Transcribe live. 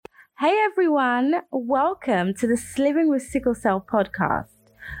Hey everyone, welcome to the Sliving with Sickle Cell podcast.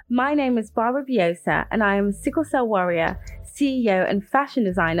 My name is Barbara Biosa and I am a sickle cell warrior, CEO and fashion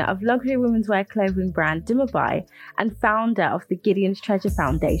designer of luxury women's wear clothing brand Dimabai and founder of the Gideon's Treasure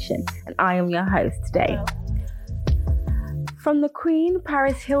Foundation, and I am your host today. From the Queen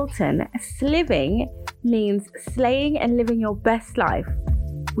Paris Hilton, sliving means slaying and living your best life.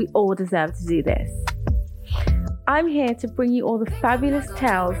 We all deserve to do this. I'm here to bring you all the fabulous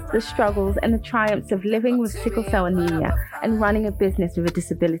tales, the struggles and the triumphs of living with sickle cell anemia and running a business with a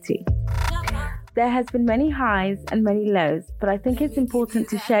disability. There has been many highs and many lows, but I think it's important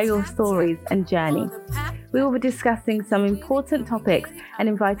to share your stories and journey. We will be discussing some important topics and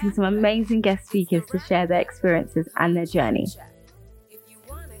inviting some amazing guest speakers to share their experiences and their journey.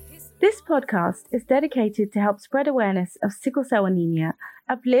 This podcast is dedicated to help spread awareness of sickle cell anemia,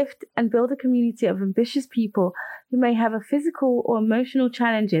 uplift and build a community of ambitious people who may have a physical or emotional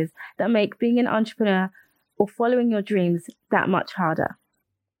challenges that make being an entrepreneur or following your dreams that much harder.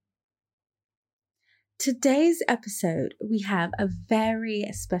 Today's episode, we have a very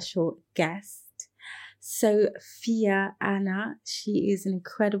special guest, Sophia Anna. She is an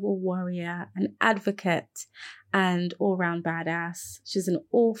incredible warrior, an advocate, and all-round badass. She's an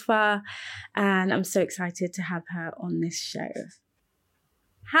author, and I'm so excited to have her on this show.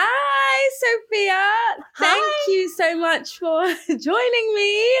 Hi, Sophia. Thank you so much for joining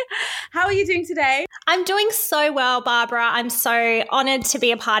me. How are you doing today? I'm doing so well, Barbara. I'm so honoured to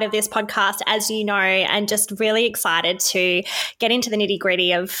be a part of this podcast, as you know, and just really excited to get into the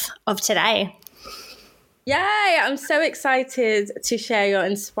nitty-gritty of today. Yay! I'm so excited to share your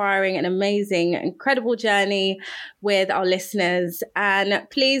inspiring and amazing, incredible journey with our listeners. And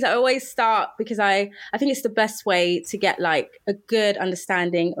please, I always start because I think it's the best way to get like a good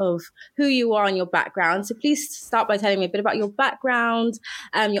understanding of who you are and your background. So please start by telling me a bit about your background,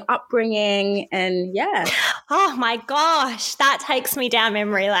 your upbringing, and yeah. Oh my gosh, that takes me down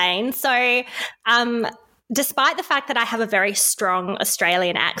memory lane. So, despite the fact that I have a very strong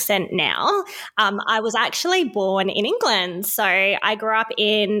Australian accent now, I was actually born in England. So I grew up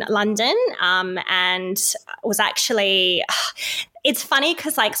in London and was actually... It's funny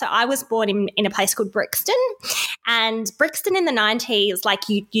because, so I was born in a place called Brixton, and Brixton in the 90s,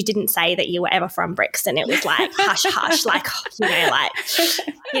 you didn't say that you were ever from Brixton. It was like hush hush,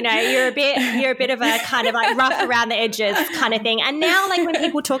 you're a bit of a kind of like rough around the edges kind of thing. And now, when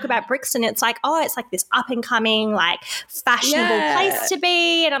people talk about Brixton, it's like, oh, it's like this up and coming, fashionable place to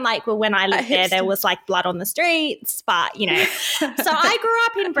be. And I'm like, well, when I lived there was blood on the streets, but So I grew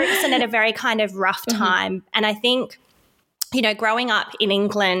up in Brixton at a very kind of rough time, and I think, growing up in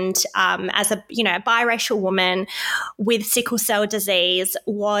England as a, biracial woman with sickle cell disease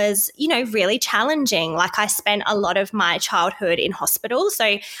was, really challenging. I spent a lot of my childhood in hospital. So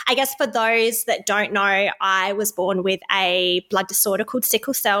I guess for those that don't know, I was born with a blood disorder called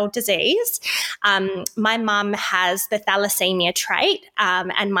sickle cell disease. My mum has the thalassemia trait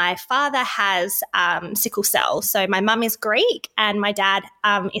and my father has sickle cell. So my mum is Greek and my dad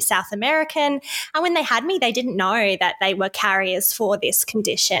is South American. And when they had me, they didn't know that they were carriers for this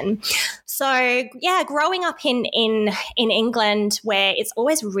condition. So yeah, growing up in England where it's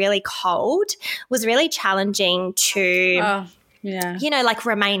always really cold was really challenging to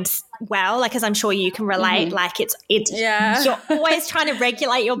remain well, as I'm sure you can relate, you're always trying to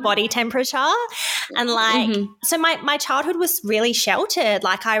regulate your body temperature. And so my childhood was really sheltered.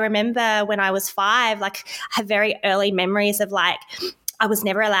 I remember when I was 5, I have very early memories of I was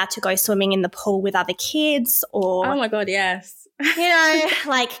never allowed to go swimming in the pool with other kids or... Oh my God, yes.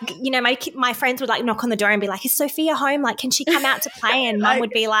 My friends would knock on the door and be like, is Sophia home? Can she come out to play? And mum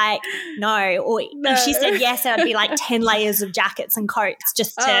would be like, no. Or if she said yes, it would be 10 layers of jackets and coats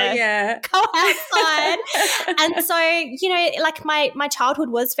just to go outside. And so, my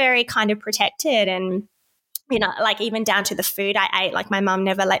childhood was very kind of protected and, even down to the food I ate, my mum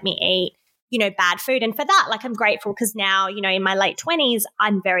never let me eat bad food. And for that, I'm grateful because now, in my late 20s,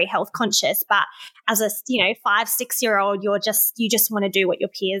 I'm very health conscious. But as a, 5-6-year-old, you just want to do what your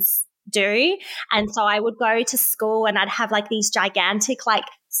peers do. And so I would go to school and I'd have these gigantic,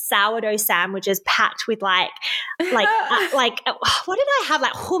 sourdough sandwiches packed with what did I have?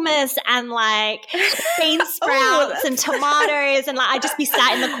 Hummus and bean sprouts and tomatoes. And I'd just be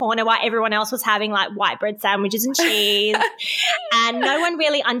sat in the corner while everyone else was having white bread sandwiches and cheese. And no one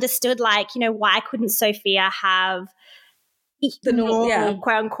really understood why couldn't Sophia have the normal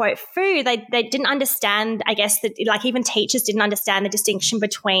quote unquote food. They didn't understand, I guess, that even teachers didn't understand the distinction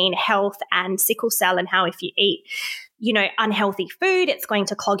between health and sickle cell and how if you eat unhealthy food. It's going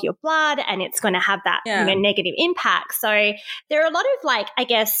to clog your blood and it's going to have that, negative impact. So there are a lot of like, I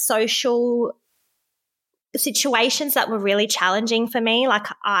guess, social situations that were really challenging for me. Like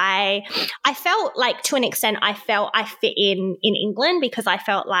I felt like, to an extent, I felt I fit in England because I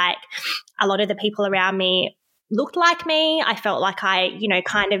felt like a lot of the people around me looked like me. I felt like I,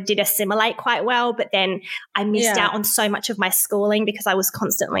 kind of did assimilate quite well, but then I missed out on so much of my schooling because I was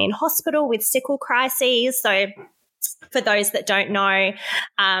constantly in hospital with sickle crises. So for those that don't know,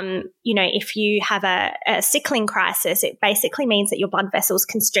 if you have a sickling crisis, it basically means that your blood vessels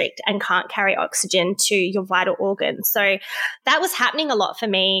constrict and can't carry oxygen to your vital organs. So that was happening a lot for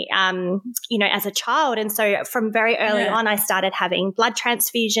me, as a child. And so from very early on, I started having blood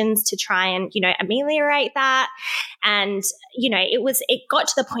transfusions to try and, ameliorate that. And, it got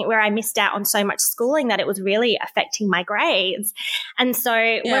to the point where I missed out on so much schooling that it was really affecting my grades. And so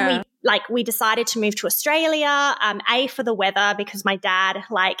when we decided to move to Australia, for the weather, because my dad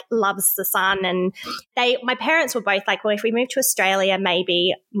loves the sun, and my parents were both like, well, if we move to Australia,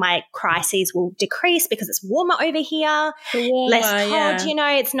 maybe my crises will decrease because it's warmer over here, less cold,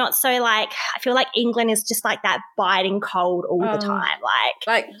 it's not so I feel like England is just like that biting cold all the time.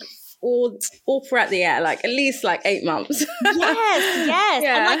 All throughout the year, at least 8 months. Yes.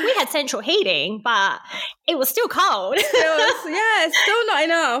 Yeah. And we had central heating, but it was still cold. It's still not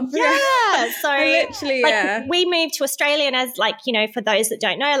enough. Yeah. So literally, we moved to Australia, and as for those that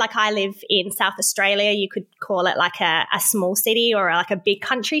don't know, I live in South Australia. You could call it a small city or a big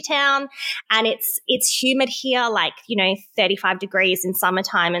country town, and it's humid here, 35 degrees in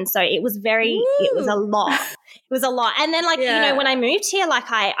summertime, and so it was it was a lot. It was a lot. And then when I moved here,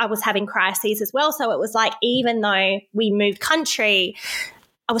 I was having crises as well. So it was even though we moved country,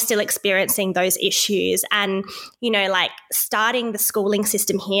 I was still experiencing those issues. And, starting the schooling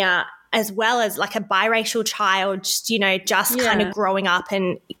system here, as well as a biracial child, just kind of growing up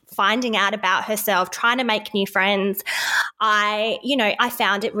and finding out about herself, trying to make new friends, I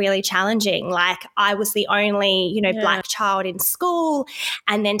found it really challenging. I was the only, Black child in school.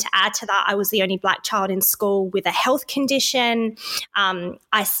 And then to add to that, I was the only Black child in school with a health condition.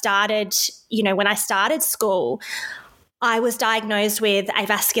 I started, when I started school, I was diagnosed with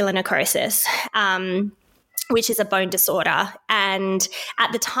avascular necrosis, which is a bone disorder. And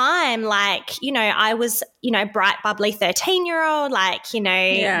at the time, I was, bright, bubbly 13-year-old,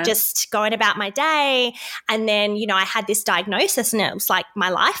 just going about my day. And then, I had this diagnosis, and it was my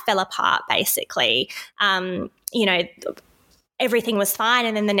life fell apart, basically. Everything was fine.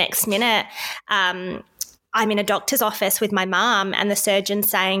 And then the next minute, I'm in a doctor's office with my mom, and the surgeon's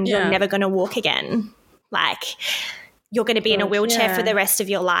saying, you're never going to walk again. You're going to be in a wheelchair for the rest of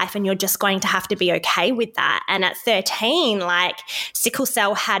your life, and you're just going to have to be okay with that. And at 13, sickle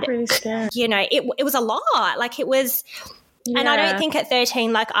cell had, it was a lot. It was, and I don't think at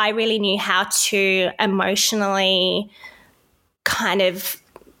 13, I really knew how to emotionally kind of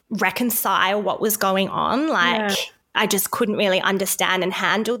reconcile what was going on. I just couldn't really understand and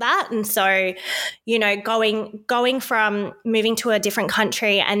handle that. And so, going from moving to a different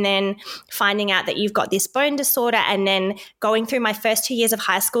country and then finding out that you've got this bone disorder, and then going through my first 2 years of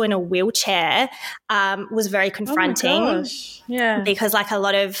high school in a wheelchair was very confronting. Oh my gosh. Yeah. Because a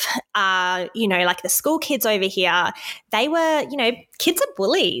lot of, the school kids over here, they were, kids are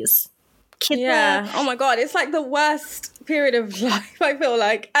bullies. Oh my God. It's the worst period of life. I feel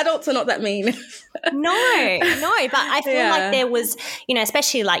like adults are not that mean. No, but I feel like there was,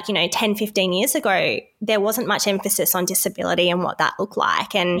 especially 10, 15 years ago, there wasn't much emphasis on disability and what that looked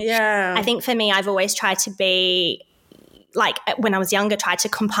like. And I think for me, I've always tried to be, when I was younger, tried to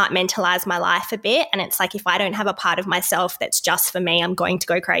compartmentalize my life a bit. And it's if I don't have a part of myself that's just for me, I'm going to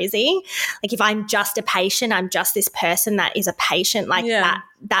go crazy. If I'm just a patient, I'm just this person that is a patient,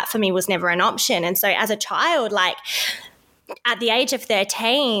 that for me was never an option. And so as a child, at the age of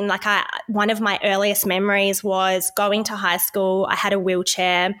 13, one of my earliest memories was going to high school. I had a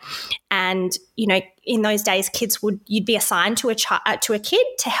wheelchair, and, in those days, you'd be assigned to a kid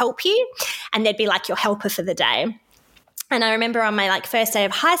to help you, and they'd be your helper for the day. And I remember on my first day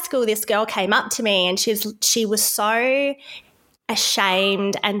of high school, this girl came up to me, and she was so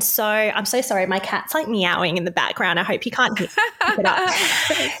ashamed, and so, I'm so sorry, my cat's meowing in the background. I hope you can't pick it up.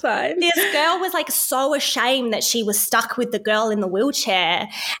 It's fine. This girl was so ashamed that she was stuck with the girl in the wheelchair,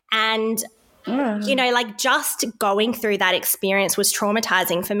 and just going through that experience was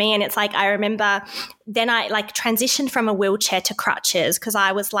traumatizing for me. And it's I remember then I transitioned from a wheelchair to crutches, because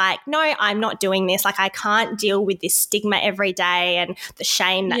I was no, I'm not doing this. I can't deal with this stigma every day and the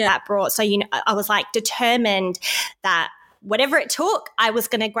shame that brought. So, I was determined that whatever it took, I was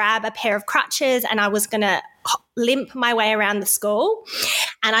going to grab a pair of crutches and I was going to limp my way around the school.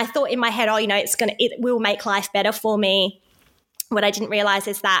 And I thought in my head, it will make life better for me. What I didn't realize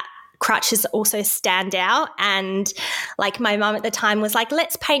is that crutches also stand out. And like my mum at the time was like,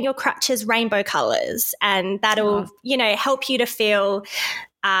 let's paint your crutches rainbow colors and that'll, help you to feel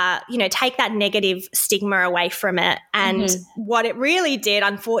take that negative stigma away from it. And what it really did,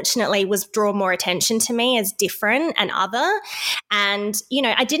 unfortunately, was draw more attention to me as different and other. And,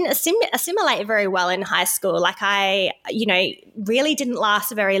 I didn't assimilate very well in high school. Like I, really didn't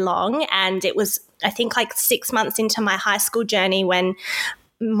last very long. And it was, I think, like 6 months into my high school journey when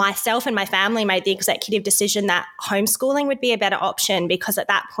myself and my family made the executive decision that homeschooling would be a better option, because at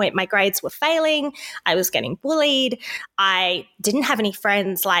that point my grades were failing. I was getting bullied. I didn't have any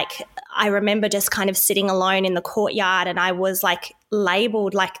friends. Like I remember just kind of sitting alone in the courtyard and I was like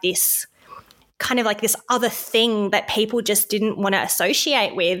labeled like this kind of like this other thing that people just didn't want to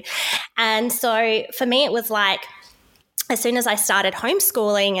associate with. And so for me, it was like, as soon as I started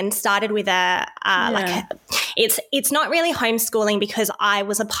homeschooling and started with it's not really homeschooling because I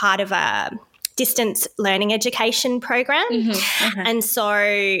was a part of a distance learning education program. And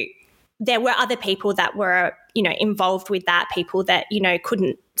so there were other people that were, involved with that, people that,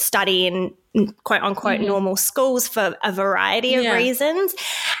 couldn't study in quote unquote normal schools for a variety of reasons.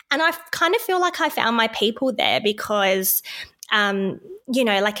 And I kind of feel like I found my people there because,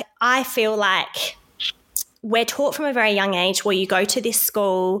 I feel like we're taught from a very young age where you go to this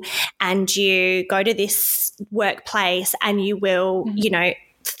school and you go to this workplace and you will,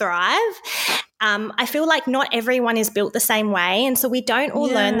 thrive. I feel like not everyone is built the same way, and so we don't all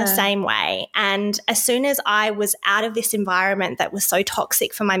learn the same way. And as soon as I was out of this environment that was so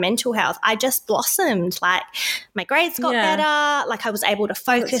toxic for my mental health, I just blossomed. Like my grades got better, like I was able to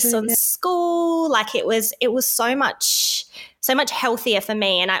focus on school, like it was so much healthier for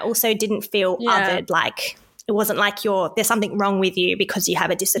me. And I also didn't feel othered, like it wasn't like there's something wrong with you because you have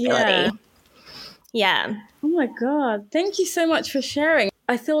a disability. Yeah. Oh my God. Thank you so much for sharing.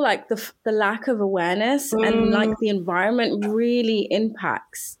 I feel like the lack of awareness and like the environment really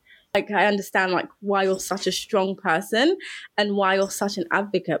impacts. Like I understand like why you're such a strong person and why you're such an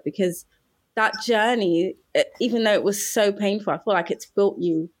advocate, because that journey, even though it was so painful, I feel like it's built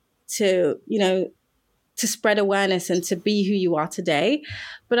you to, to spread awareness and to be who you are today.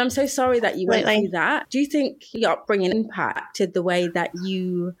 But I'm so sorry that you went through that. Do you think your upbringing impacted the way that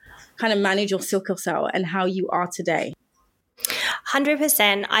you kind of manage your sickle cell and how you are today?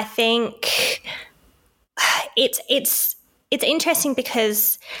 100%. I think it's interesting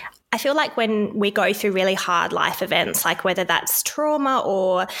because I feel like when we go through really hard life events, like whether that's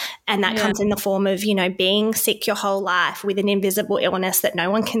trauma and that comes in the form of, being sick your whole life with an invisible illness that no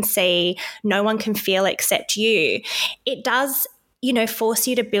one can see, no one can feel except you, it does, force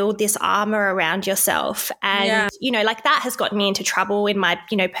you to build this armor around yourself. And, like that has gotten me into trouble in my,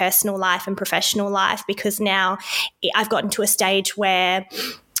 personal life and professional life, because now I've gotten to a stage where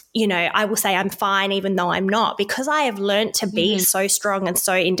I will say I'm fine even though I'm not, because I have learned to be so strong and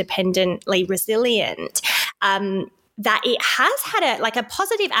so independently resilient, that it has had a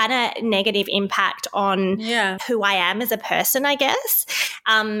positive and a negative impact on who I am as a person, I guess.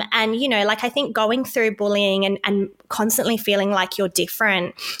 And, I think going through bullying and constantly feeling like you're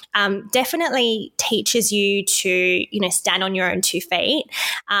different definitely teaches you to, stand on your own 2 feet.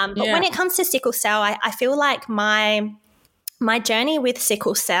 But when it comes to sickle cell, I feel like my journey with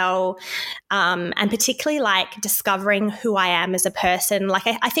sickle cell, and particularly like discovering who I am as a person, like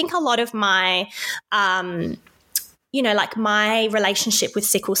I think a lot of my, my relationship with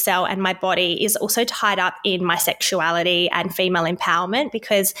sickle cell and my body is also tied up in my sexuality and female empowerment,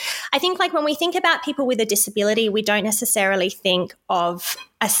 because I think like when we think about people with a disability, we don't necessarily think of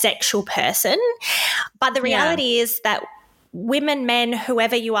a sexual person, but the reality is that women, men,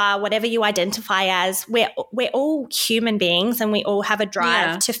 whoever you are, whatever you identify as, we're all human beings, and we all have a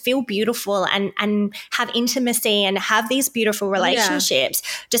drive to feel beautiful and have intimacy and have these beautiful relationships.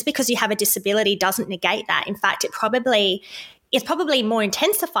 Just because you have a disability doesn't negate that. In fact, it's probably more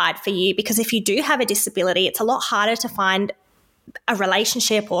intensified for you, because if you do have a disability, it's a lot harder to find a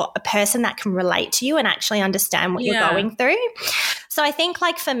relationship or a person that can relate to you and actually understand what you're going through. So I think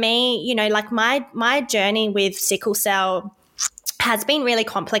like for me, like my journey with sickle cell has been really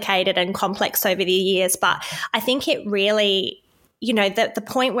complicated and complex over the years, but I think it really, the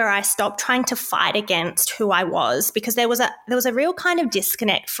point where I stopped trying to fight against who I was, because there was a real kind of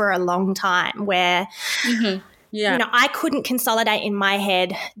disconnect for a long time where, I couldn't consolidate in my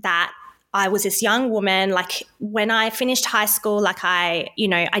head that I was this young woman, like when I finished high school, like I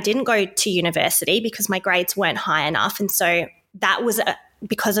didn't go to university because my grades weren't high enough. And so that was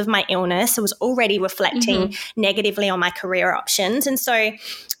because of my illness, it was already reflecting negatively on my career options. And so I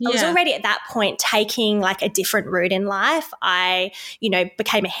was already at that point taking like a different route in life. I,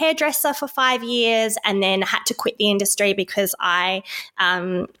 became a hairdresser for 5 years and then had to quit the industry because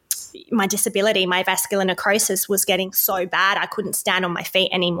my disability, my vascular necrosis was getting so bad I couldn't stand on my feet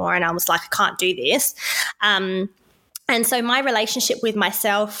anymore, and I was like, I can't do this. And so my relationship with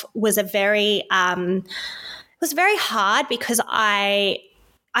myself was very hard because I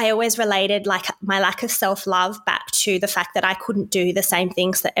always related like my lack of self-love back to the fact that I couldn't do the same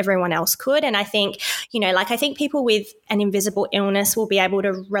things that everyone else could. And I think, I think people with an invisible illness will be able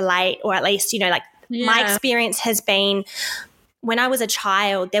to relate, or at least, my experience has been, when I was a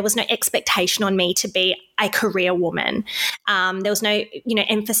child, there was no expectation on me to be a career woman. There was no,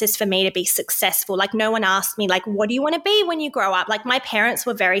 emphasis for me to be successful. Like no one asked me, like, what do you want to be when you grow up? Like my parents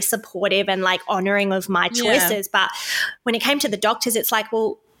were very supportive and like honoring of my choices. But when it came to the doctors, it's like,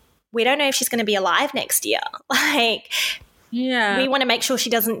 well, we don't know if she's going to be alive next year. Like, we want to make sure she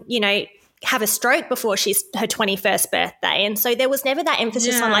doesn't, have a stroke before she's her 21st birthday. And so there was never that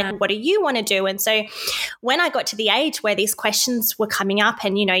emphasis on like, what do you want to do? And so when I got to the age where these questions were coming up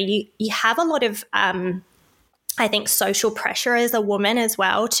and, you have a lot of, I think, social pressure as a woman as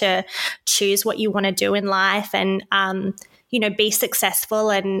well to choose what you want to do in life and, be successful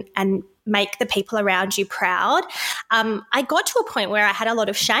and make the people around you proud. I got to a point where I had a lot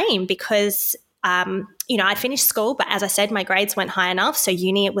of shame because I'd finished school, but as I said, my grades weren't high enough. So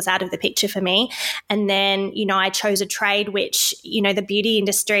uni, it was out of the picture for me. And then, I chose a trade, which, the beauty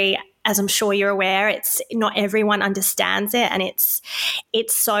industry, as I'm sure you're aware, it's not everyone understands it. And it's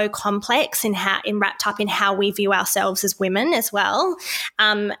so complex and wrapped up in how we view ourselves as women as well.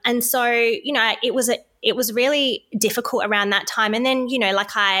 And so, it was really difficult around that time. And then,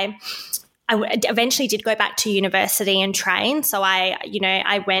 I eventually did go back to university and train. So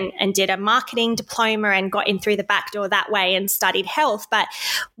I went and did a marketing diploma and got in through the back door that way and studied health. But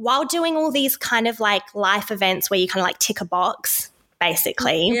while doing all these kind of like life events where you kind of like tick a box,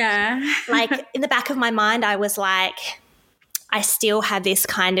 basically, like in the back of my mind, I was like, I still have this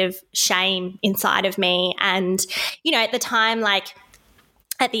kind of shame inside of me. And, at the time, like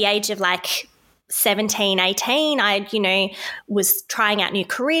at the age of like 17, 18, I, was trying out new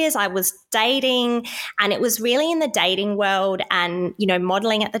careers. I was dating, and it was really in the dating world and,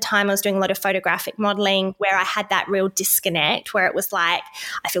 modeling at the time. I was doing a lot of photographic modeling where I had that real disconnect where it was like,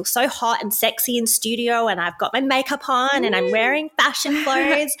 I feel so hot and sexy in studio and I've got my makeup on and I'm wearing fashion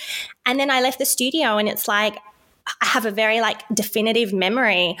clothes. And then I left the studio and it's like, I have a very like definitive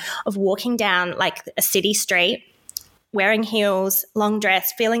memory of walking down like a city street, wearing heels, long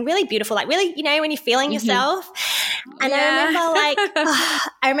dress, feeling really beautiful, like really, when you're feeling yourself. And I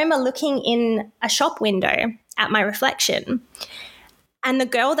remember looking in a shop window at my reflection and the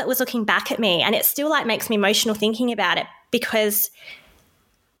girl that was looking back at me, and it still like makes me emotional thinking about it because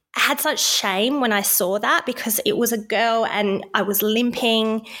I had such shame when I saw that because it was a girl and I was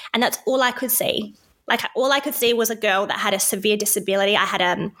limping and that's all I could see. Like all I could see was a girl that had a severe disability. I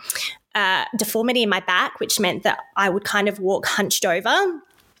had deformity in my back, which meant that I would kind of walk hunched over.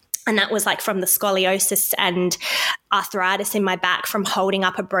 And that was like from the scoliosis and arthritis in my back from holding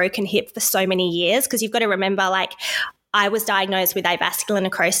up a broken hip for so many years. Because you've got to remember, like I was diagnosed with avascular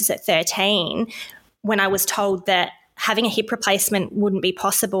necrosis at 13 when I was told that having a hip replacement wouldn't be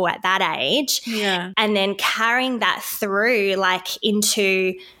possible at that age. Yeah. And then carrying that through like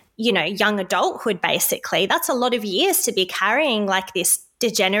into, young adulthood, basically, that's a lot of years to be carrying like this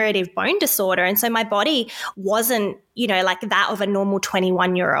degenerative bone disorder. And so my body wasn't, like that of a normal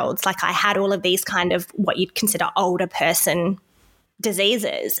 21-year-old. Like I had all of these kind of what you'd consider older person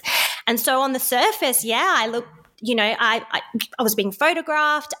diseases. And so on the surface, I looked, I was being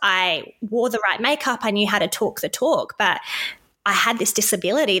photographed. I wore the right makeup. I knew how to talk the talk, but I had this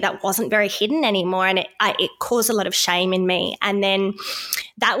disability that wasn't very hidden anymore, and it caused a lot of shame in me. And then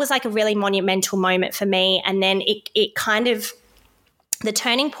that was like a really monumental moment for me. And then it kind of, the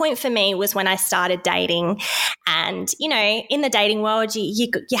turning point for me was when I started dating. And, in the dating world,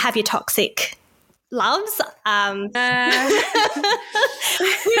 you have your toxic loves. We've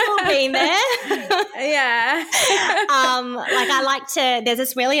all been there. Yeah. There's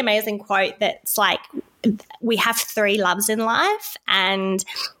this really amazing quote that's like, we have three loves in life, and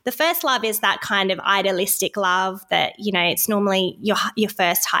the first love is that kind of idealistic love that, you know, it's normally your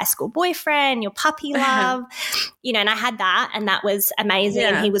first high school boyfriend, your puppy love, you know, and I had that, and that was amazing.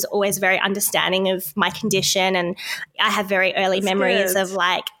 And he was always very understanding of my condition, and I have very early memories of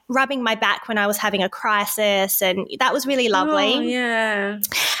like rubbing my back when I was having a crisis, and that was really lovely. Oh, yeah.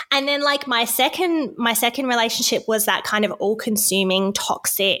 And then like my second relationship was that kind of all-consuming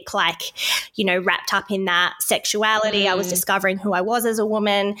toxic, like, you know, wrapped up in that sexuality. I was discovering who I was as a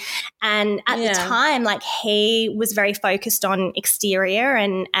woman. And at the time, like, he was very focused on exterior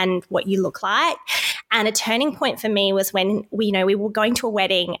and what you look like. And a turning point for me was when we were going to a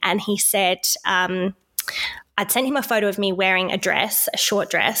wedding, and he said, I'd sent him a photo of me wearing a dress, a short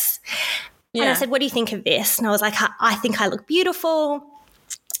dress. And I said, what do you think of this? And I was like, I think I look beautiful.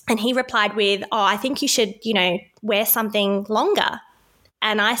 And he replied with, oh, I think you should, you know, wear something longer.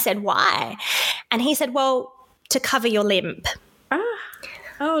 And I said, why? And he said, well, to cover your limp.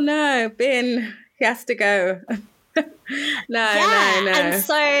 Oh, no, Bin, he has to go. No. And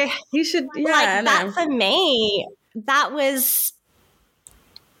so he should, that for me, that was,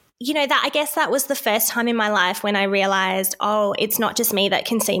 you know, that I guess that was the first time in my life when I realized, oh, it's not just me that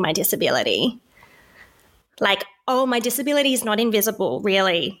can see my disability. Like, oh, my disability is not invisible,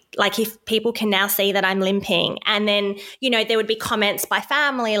 really. Like, if people can now see that I'm limping. And then, you know, there would be comments by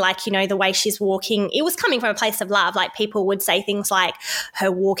family, like, you know, the way she's walking. It was coming from a place of love. Like, people would say things like,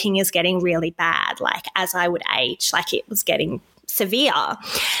 her walking is getting really bad, like, as I would age, like it was getting severe.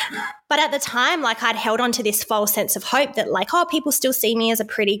 But at the time, like, I'd held on to this false sense of hope that, like, oh, people still see me as a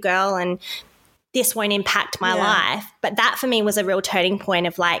pretty girl and this won't impact my life. But that for me was a real turning point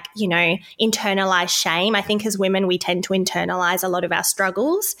of, like, you know, internalized shame. I think as women, we tend to internalize a lot of our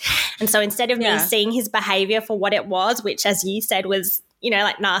struggles. And so instead of me seeing his behavior for what it was, which, as you said, was, you know,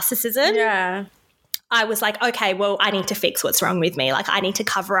 like narcissism, I was like, okay, well, I need to fix what's wrong with me. Like, I need to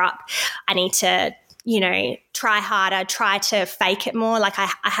cover up. I need to, you know, try harder, try to fake it more. Like, I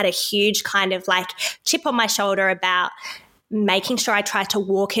had a huge kind of like chip on my shoulder about making sure I tried to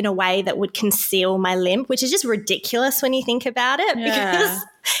walk in a way that would conceal my limp, which is just ridiculous when you think about it, because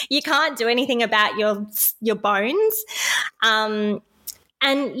you can't do anything about your bones. And,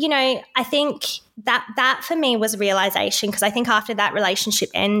 you know, I think that for me was realization, because I think after that relationship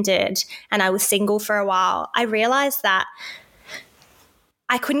ended and I was single for a while, I realized that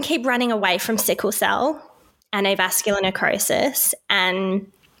I couldn't keep running away from sickle cell and avascular necrosis, and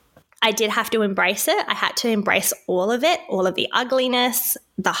I did have to embrace it. I had to embrace all of it, all of the ugliness,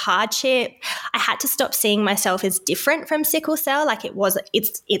 the hardship. I had to stop seeing myself as different from sickle cell. Like,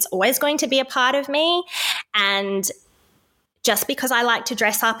 it's always going to be a part of me. And just because I like to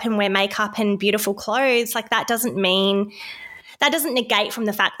dress up and wear makeup and beautiful clothes, like, that doesn't negate from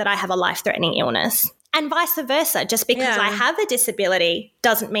the fact that I have a life-threatening illness. And vice versa. Just because I have a disability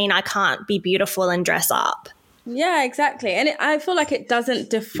doesn't mean I can't be beautiful and dress up. Yeah, exactly. And I feel like it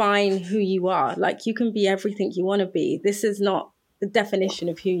doesn't define who you are. Like, you can be everything you want to be. This is not the definition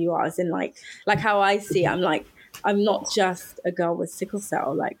of who you are. As in, like how I see it, I'm not just a girl with sickle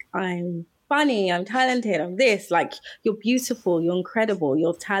cell. Like, I'm funny, I'm talented, I'm this. Like, you're beautiful, you're incredible,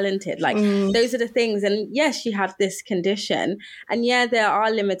 you're talented. Like, those are the things. And yes, you have this condition. And yeah, there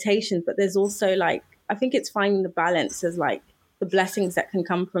are limitations, but there's also, like, I think it's finding the balance as, like, the blessings that can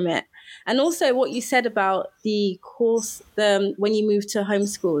come from it. And also what you said about the course, when you moved to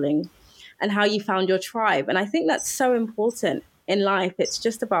homeschooling and how you found your tribe. And I think that's so important in life. It's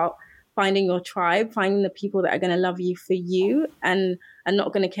just about finding your tribe, finding the people that are going to love you for you and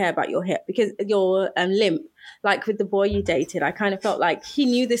not going to care about your hip, because your limp. Like with the boy you dated, I kind of felt like he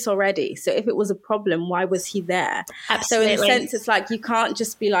knew this already. So if it was a problem, why was he there? Absolutely. So in a sense, it's like, you can't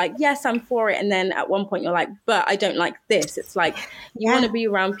just be like, yes, I'm for it. And then at one point you're like, but I don't like this. It's like, you want to be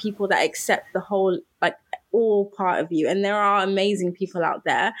around people that accept the whole, like, all part of you. And there are amazing people out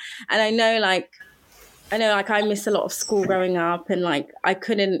there. And I know I missed a lot of school growing up, and like I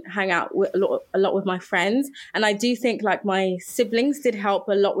couldn't hang out with a lot with my friends. And I do think like my siblings did help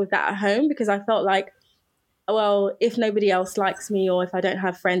a lot with that at home, because I felt like, well, if nobody else likes me or if I don't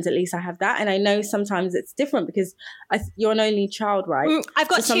have friends, at least I have that. And I know sometimes it's different because you're an only child, right? I've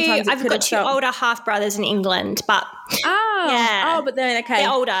got two older half brothers in England, but but then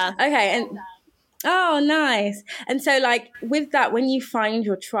they're older. Okay, and oh, nice. And so like with that, when you find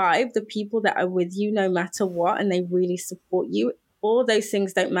your tribe, the people that are with you no matter what, and they really support you, all those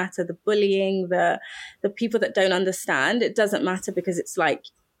things don't matter. The bullying, the people that don't understand, it doesn't matter, because it's like,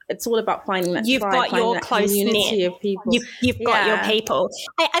 it's all about finding that you've tribe, got your close knit of people. You've got your people.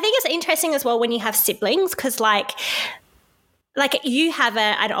 I think it's interesting as well when you have siblings, because like you have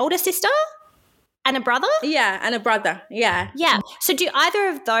an older sister. And a brother? Yeah, and a brother. Yeah. Yeah. So do either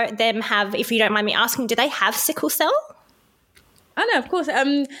of them have, if you don't mind me asking, do they have sickle cell? Oh no, of course.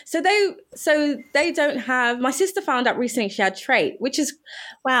 So they don't have. My sister found out recently she had trait, which is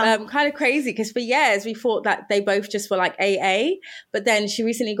kind of crazy because for years we thought that they both just were like AA, but then she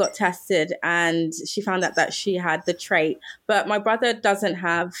recently got tested and she found out that she had the trait. But my brother doesn't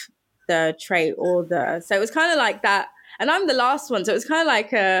have the trait so it was kind of like that. And I'm the last one, so it was kind of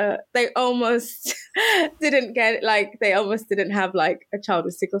like they almost didn't get they almost didn't have like a child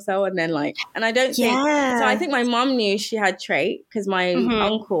with sickle cell, and then and I don't think so. I think my mum knew she had trait because my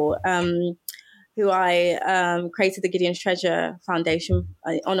uncle, who I created the Gideon's Treasure Foundation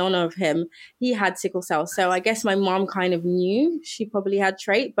on honor of him, he had sickle cell. So I guess my mom kind of knew she probably had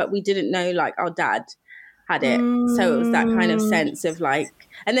trait, but we didn't know our dad had it. So it was that kind of sense of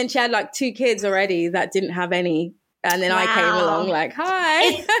and then she had 2 kids already that didn't have any. And then I came along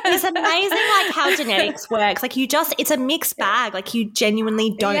hi. It's amazing how genetics works. It's a mixed bag. You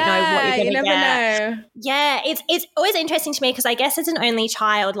genuinely don't know what you're going to get. You never know. Yeah, it's always interesting to me because I guess as an only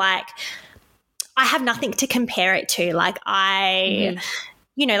child, I have nothing to compare it to. My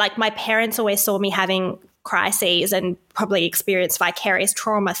parents always saw me having crises and probably experienced vicarious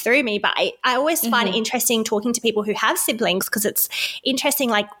trauma through me. But I always find it interesting talking to people who have siblings because it's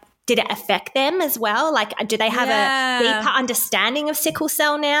interesting, did it affect them as well? Do they have a deeper understanding of sickle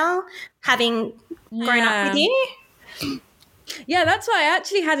cell now, having grown up with you? Yeah, that's why I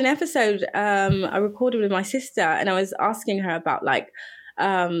actually had an episode I recorded with my sister, and I was asking her about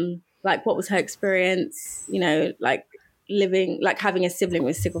what was her experience, living, having a sibling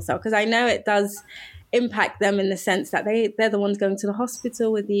with sickle cell, because I know it does impact them in the sense that they're the ones going to the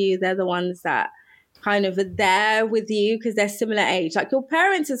hospital with you. They're the ones that kind of are there with you because they're similar age. Your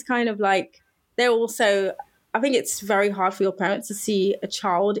parents is kind of they're also, I think it's very hard for your parents to see a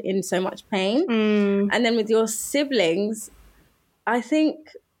child in so much pain. And then with your siblings, I think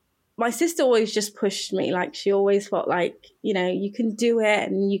my sister always just pushed me. She always felt you can do it,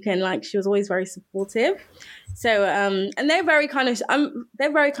 and you can she was always very supportive. So, and they're very kind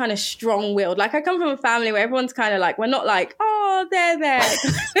of strong-willed. I come from a family where everyone's kind of we're not oh, they're there.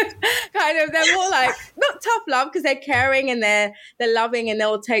 Kind of, they're more not tough love because they're caring and they're loving and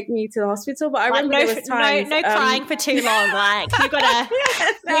they'll take me to the hospital. But I remember there was times. No crying for too long. You're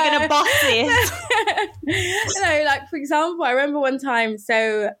gonna boss this. For example, I remember one time,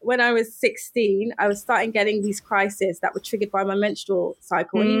 so when I was 16, I was starting getting these crises that were triggered by my menstrual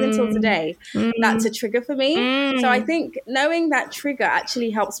cycle. And even till today, that's a trigger for me. So I think knowing that trigger actually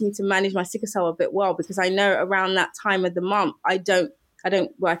helps me to manage my sickle cell a bit well, because I know around that time of the month, I don't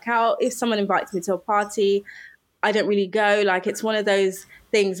work out. If someone invites me to a party, I don't really go. It's one of those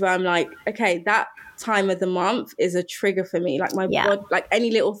things where I'm okay, that time of the month is a trigger for me. My blood,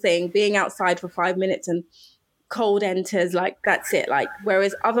 any little thing, being outside for 5 minutes and cold enters, that's it.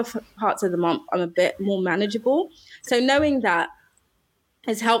 Whereas other parts of the month, I'm a bit more manageable. So knowing that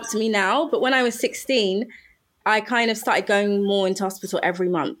has helped me now. But when I was 16, I kind of started going more into hospital every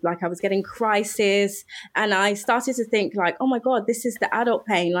month. I was getting crisis, and I started to think oh my God, this is the adult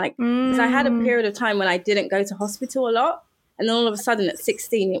pain. Because I had a period of time when I didn't go to hospital a lot. And then all of a sudden at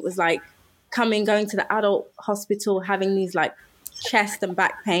 16, it was going to the adult hospital, having these chest and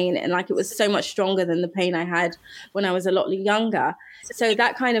back pain. And it was so much stronger than the pain I had when I was a lot younger. So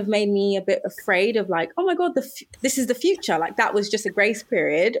that kind of made me a bit afraid of oh my God, this is the future. That was just a grace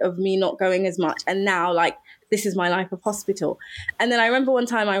period of me not going as much. And now this is my life of hospital. And then I remember one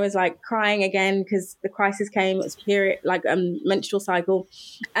time I was crying again because the crisis came. It was period, menstrual cycle.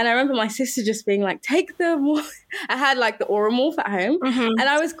 And I remember my sister just being take the, I had the Oromorph at home, and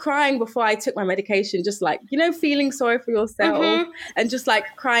I was crying before I took my medication, just feeling sorry for yourself and just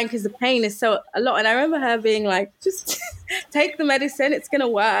crying because the pain is so a lot. And I remember her being just take the medicine, it's going to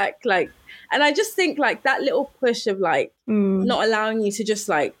work. And I just think that little push of not allowing you to just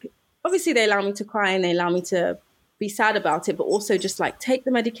obviously they allow me to cry and they allow me to be sad about it, but also just take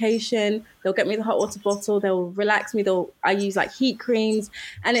the medication. They'll get me the hot water bottle. They'll relax me. I use heat creams,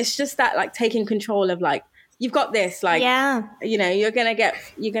 and it's just that taking control of you've got this. You're gonna get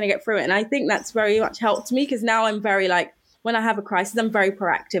through it. And I think that's very much helped me because now I'm very when I have a crisis, I'm very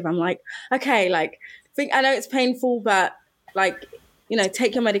proactive. I'm okay, I know it's painful, but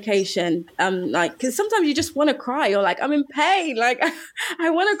take your medication. Because sometimes you just want to cry. You're I'm in pain. I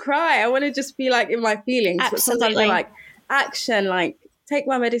want to cry. I want to just be in my feelings. Absolutely. But sometimes I'm action. Take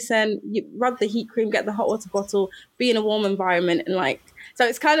my medicine. You rub the heat cream. Get the hot water bottle. Be in a warm environment. And so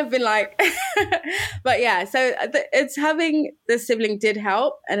it's kind of been but yeah. So it's having the sibling did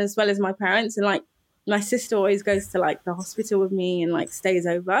help, and as well as my parents, and my sister always goes to like the hospital with me and like stays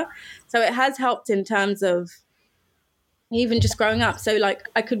over. So it has helped in terms of even just growing up. So like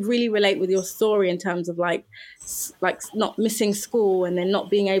I could really relate with your story in terms of like not missing school and then not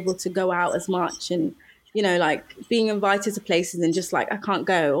being able to go out as much, and you know, like being invited to places and just like I can't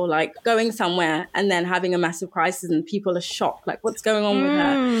go, or like going somewhere and then having a massive crisis and people are shocked, like what's going on with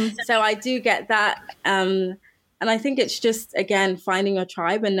her. So I do get that, and I think it's just, again, finding your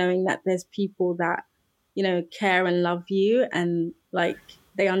tribe and knowing that there's people that, you know, care and love you, and like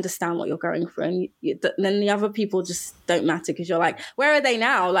they understand what you're going through, and then the other people just don't matter, because you're like, where are they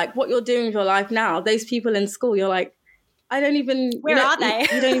now? Like what you're doing with your life now, those people in school, you're like, I don't even, where are they?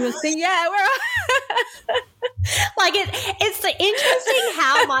 You don't even think, yeah, where are like it's interesting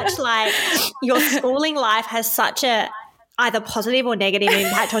how much like your schooling life has such a either positive or negative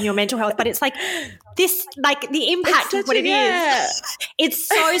impact on your mental health, but it's like this, like the impact of what it is, it's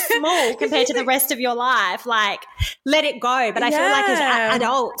so small compared to the rest of your life. Like, let it go. But I feel like as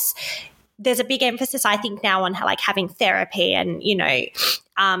adults, there's a big emphasis, I think, now on like having therapy and, you know,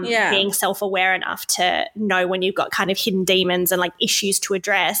 being self-aware enough to know when you've got kind of hidden demons and like issues to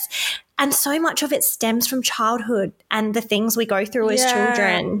address. And so much of it stems from childhood and the things we go through as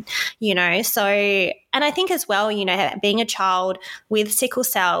children, you know. So, and I think as well, you know, being a child with sickle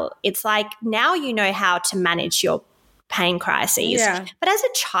cell, it's like now you know how to manage your pain crises. Yeah. But as a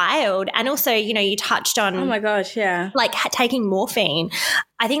child, and also, you know, you touched on, oh my gosh, like taking morphine.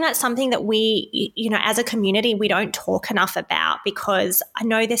 I think that's something that we, you know, as a community, we don't talk enough about, because I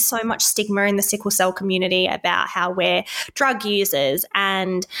know there's so much stigma in the sickle cell community about how we're drug users,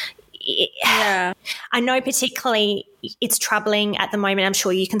 and I know particularly it's troubling at the moment. I'm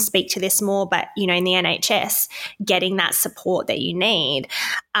sure you can speak to this more, but, you know, in the NHS, getting that support that you need.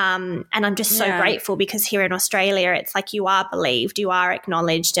 And I'm just so grateful, because here in Australia, it's like you are believed, you are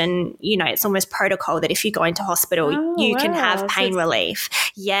acknowledged, and, you know, it's almost protocol that if you go into hospital, you can have pain relief.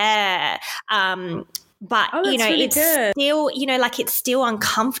 Yeah. But, you know, really it's good. Still, you know, like it's still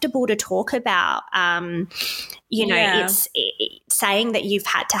uncomfortable to talk about. You know, it's saying that you've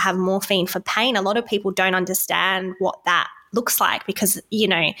had to have morphine for pain. A lot of people don't understand what that looks like, because, you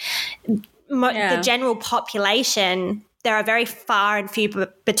know, the general population, there are very far and few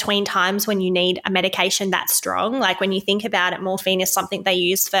between times when you need a medication that strong. Like when you think about it, morphine is something they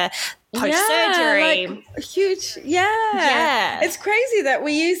use for post-surgery. Like huge, It's crazy that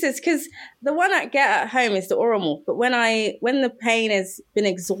we use this, because the one I get at home is the Oromorph. But when the pain has been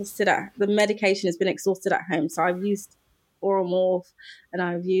exhausted, the medication has been exhausted at home. So I've used Oromorph, and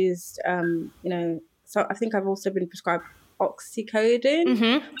I've used, you know, so I think I've also been prescribed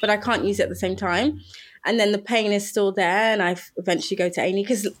oxycodone, but I can't use it at the same time. And then the pain is still there, and I eventually go to A&E,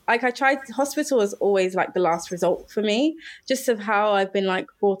 because like I tried, hospital is always like the last resort for me, just of how I've been like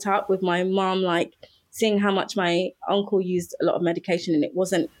brought up with my mom, like seeing how much my uncle used a lot of medication and it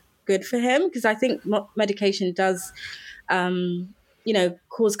wasn't good for him, because I think medication does, you know,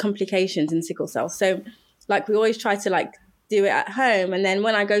 cause complications in sickle cell. So like we always try to like do it at home. And then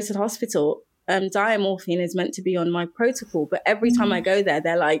when I go to the hospital, diamorphine is meant to be on my protocol, but every time I go there,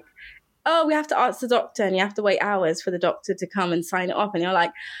 they're like, oh, we have to ask the doctor, and you have to wait hours for the doctor to come and sign it off. And you're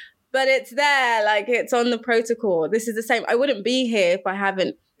like, but it's there, like it's on the protocol. This is the same. I wouldn't be here if I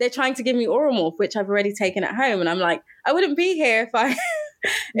haven't. They're trying to give me Oromorph, which I've already taken at home. And I'm like, I wouldn't be here if I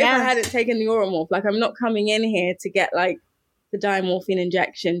hadn't taken the Oromorph. Like I'm not coming in here to get like the diamorphine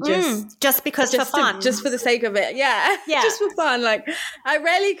injection just because for fun, just for the sake of it. Yeah. Just for fun. Like I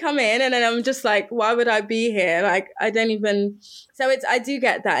rarely come in, and then I'm just like, why would I be here? Like I don't even. So I do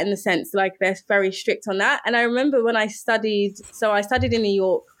get that in the sense like they're very strict on that. And I remember when I studied in New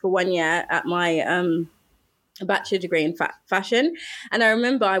York for 1 year at my bachelor degree in fashion, and I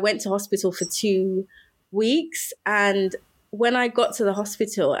remember I went to hospital for 2 weeks, and when I got to the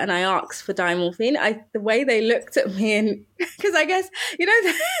hospital and I asked for diamorphine, the way they looked at me, and because I guess, you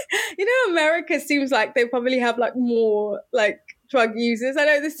know, America seems like they probably have like more like drug users. I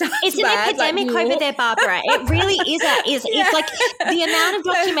know this sounds It's bad, an epidemic over there, Barbara. It really is. It's like the amount of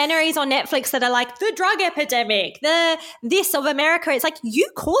documentaries on Netflix that are like the drug epidemic, this of America. It's like you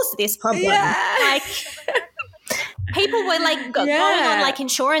caused this problem. Like people were like going on like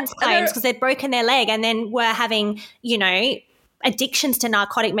insurance claims because they'd broken their leg, and then were having, you know, addictions to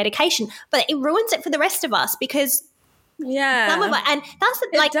narcotic medication. But it ruins it for the rest of us, because some of it, and that's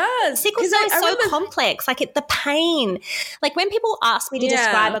like sickle cell is so complex. Like the pain. Like when people ask me to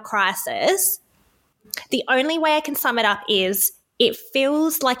describe a crisis, the only way I can sum it up is it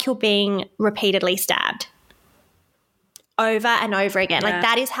feels like you're being repeatedly stabbed. over and over again. Like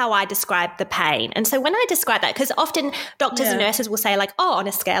that is how I describe the pain. And so when I describe that, because often doctors and nurses will say like, oh, on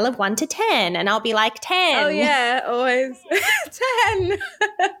a scale of 1 to 10, and I'll be like 10. Oh yeah, always 10.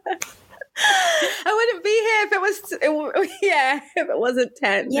 I wouldn't be here if it wasn't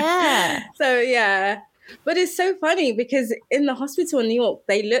 10. Yeah. So yeah, but it's so funny because in the hospital in New York,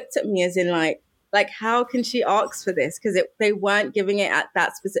 they looked at me as in like how can she ask for this? Because they weren't giving it at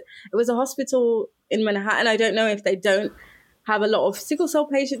that specific. It was a hospital in Manhattan. I don't know if they don't have a lot of sickle cell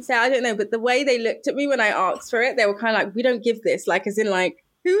patients there. I don't know, but the way they looked at me when I asked for it, they were kind of like, we don't give this. Like, as in like,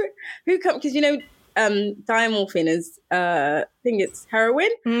 who come? Because diamorphine is I think it's heroin.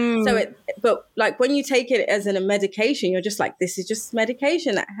 But like when you take it as a medication, you're just like, this is just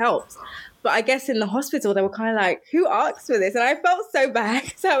medication that helps. But I guess in the hospital, they were kind of like, who asked for this? And I felt so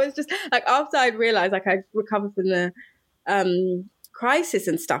bad. So I was just like, after I'd realized like I'd recovered from the crisis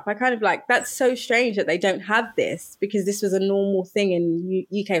and stuff, I kind of like, that's so strange that they don't have this, because this was a normal thing in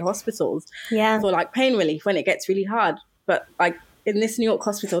UK hospitals for like pain relief when it gets really hard. But like in this New York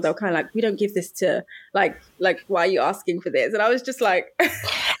hospital, they were kind of like, we don't give this to like why are you asking for this? And I was just like and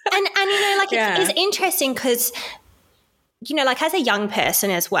it's interesting because like as a young person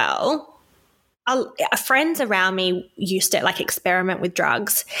as well, friends around me used to like experiment with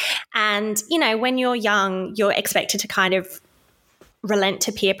drugs, and when you're young, you're expected to kind of relent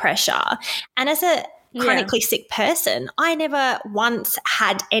to peer pressure. And as a chronically sick person, I never once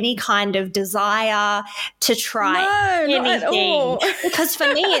had any kind of desire to try anything, because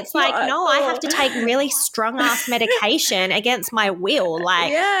for me it's like, no, I have to take really strong ass medication against my will.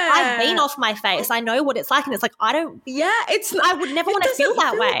 Like I've been off my face, I know what it's like, and it's like I would never want to feel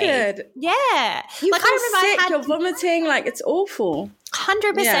that way. Good. You like, feel sick, you're vomiting, like it's awful.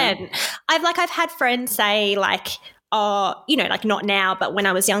 100%. I've had friends say like, oh, like not now, but when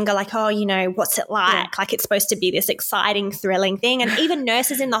I was younger, like, oh, what's it like? Yeah. Like it's supposed to be this exciting, thrilling thing. And even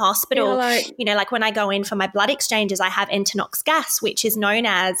nurses in the hospital, like when I go in for my blood exchanges, I have Entonox gas, which is known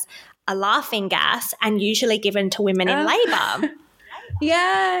as a laughing gas and usually given to women in labour.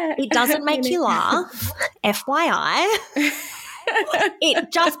 Yeah. It doesn't make you laugh, FYI.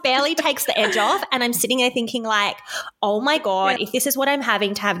 It just barely takes the edge off, and I'm sitting there thinking like, oh my God, if this is what I'm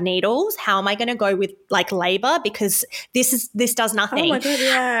having to have needles, how am I going to go with like labor? Because this does nothing. Oh my God,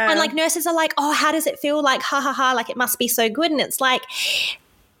 yeah. And like nurses are like, oh, how does it feel? Like, ha ha ha, like it must be so good. And it's like,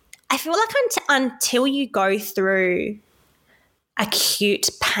 I feel like until you go through acute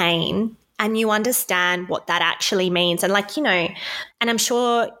pain and you understand what that actually means, and like, and I'm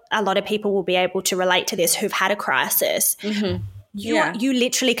sure a lot of people will be able to relate to this who've had a crisis. Mm-hmm. You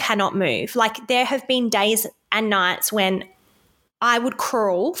literally cannot move. Like there have been days and nights when I would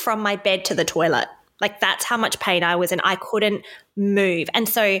crawl from my bed to the toilet. Like that's how much pain I was in. I couldn't move. And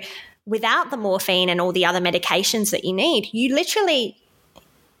so without the morphine and all the other medications that you need, you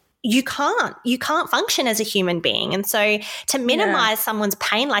can't function as a human being. And so to minimize someone's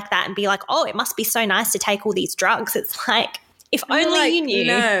pain like that and be like, oh, it must be so nice to take all these drugs. It's like, if only you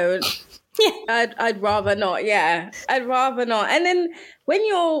knew. I'd rather not. Yeah, I'd rather not. And then when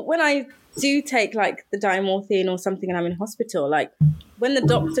I do take like the diamorphine or something and I'm in hospital, like when the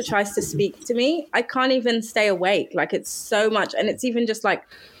doctor tries to speak to me, I can't even stay awake. Like it's so much, and it's even just like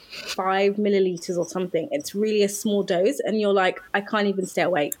 5 milliliters or something. It's really a small dose, and you're like, I can't even stay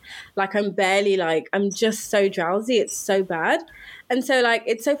awake. Like I'm just so drowsy. It's so bad. And so like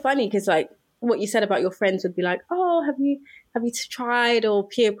it's so funny because like what you said about your friends would be like, oh, have you tried, or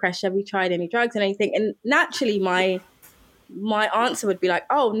peer pressure, have you tried any drugs and anything? And naturally my answer would be like,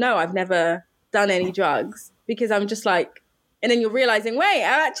 oh no, I've never done any drugs, because I'm just like, and then you're realizing, wait,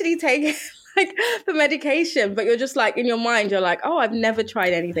 I actually take like the medication, but you're just like, in your mind, you're like, oh, I've never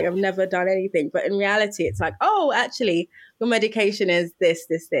tried anything, I've never done anything. But in reality, it's like, oh, actually your medication is this.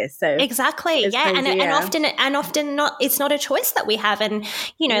 So exactly. Yeah. Crazy, and often not, it's not a choice that we have. And,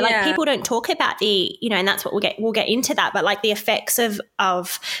 like people don't talk about the, and that's what we'll get into that, but like the effects of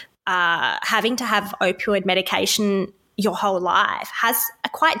having to have opioid medication your whole life has a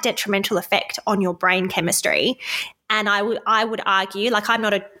quite detrimental effect on your brain chemistry. And I would argue, like I'm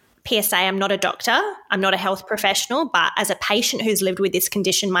not a PSA, I'm not a doctor, I'm not a health professional, but as a patient who's lived with this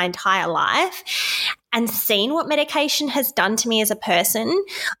condition my entire life and seen what medication has done to me as a person,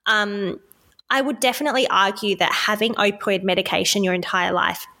 I would definitely argue that having opioid medication your entire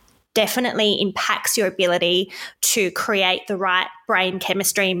life definitely impacts your ability to create the right brain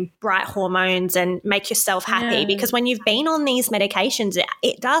chemistry, right hormones, and make yourself happy. Because when you've been on these medications,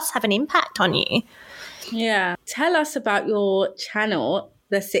 it does have an impact on you. Yeah. Tell us about your channel,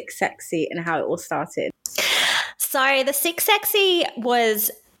 The Sick Sexy, and how it all started. So The Sick Sexy was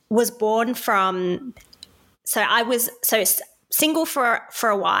born from so I was single for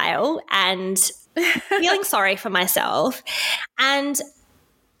a while and feeling sorry for myself. And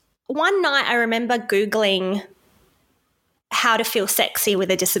one night I remember Googling how to feel sexy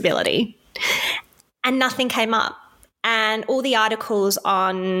with a disability, and nothing came up. And all the articles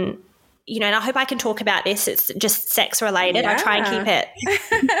on, and I hope I can talk about this, it's just sex related. Yeah. I try and keep it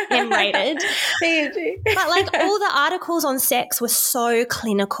M-rated. But like all the articles on sex were so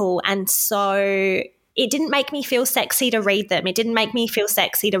clinical, and so it didn't make me feel sexy to read them. It didn't make me feel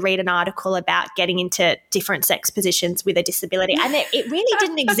sexy to read an article about getting into different sex positions with a disability. And it really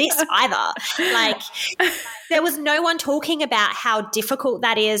didn't exist either. Like there was no one talking about how difficult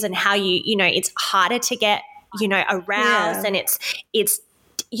that is and how it's harder to get, aroused. And it's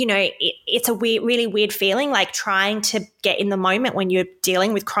a really weird feeling, like trying to get in the moment when you're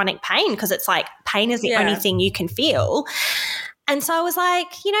dealing with chronic pain, because it's like pain is the only thing you can feel. And so I was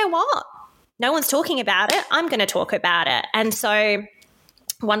like, you know what? No one's talking about it. I'm going to talk about it. And so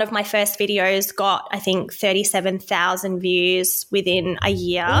one of my first videos got, I think, 37,000 views within a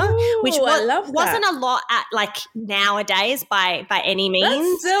year, which wasn't a lot at like nowadays by any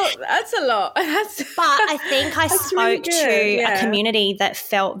means. That's a lot. But I think I spoke to a community that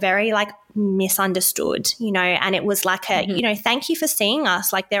felt very like misunderstood, and it was like thank you for seeing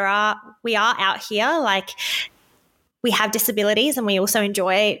us. Like we are out here, like we have disabilities and we also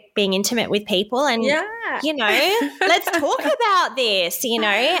enjoy being intimate with people, and let's talk about this, and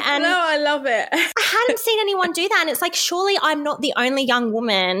no, I love it. I hadn't seen anyone do that, and it's like, surely I'm not the only young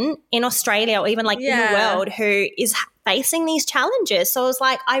woman in Australia or even like in the world who is facing these challenges. So I was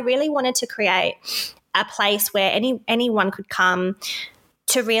like, I really wanted to create a place where anyone could come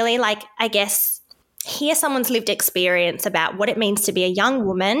to really, like, I guess, hear someone's lived experience about what it means to be a young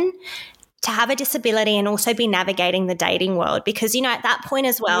woman, to have a disability, and also be navigating the dating world. Because, at that point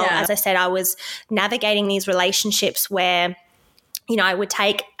as well, as I said, I was navigating these relationships where, I would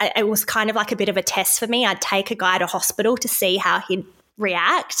it was kind of like a bit of a test for me. I'd take a guy to hospital to see how he'd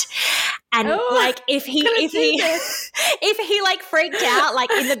react. And like if he like freaked out like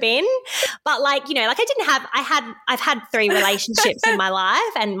in the bin, but like, I've had 3 relationships in my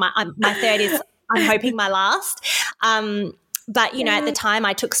life, and my third is, I'm hoping, my last. But, at the time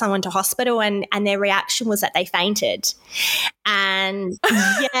I took someone to hospital and their reaction was that they fainted. And,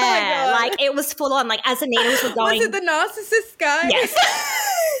 like it was full on, like as the needles were going. Was it the narcissist guy? Yes.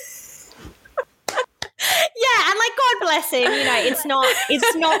 Yeah, and like God bless him, it's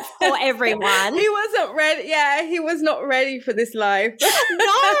not for everyone. He wasn't ready. Yeah, he was not ready for this life. No,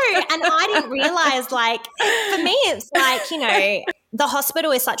 and I didn't realize, like, for me it's like, the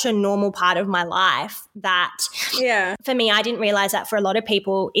hospital is such a normal part of my life that for me, I didn't realize that for a lot of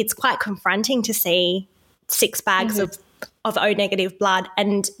people it's quite confronting to see 6 bags of O negative blood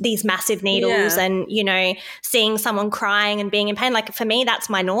and these massive needles and, seeing someone crying and being in pain. Like for me, that's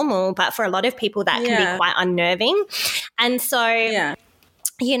my normal, but for a lot of people that can be quite unnerving. And so,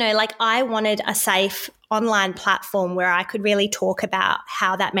 like I wanted a safe online platform where I could really talk about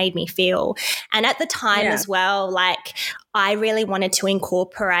how that made me feel. And at the time as well, like I really wanted to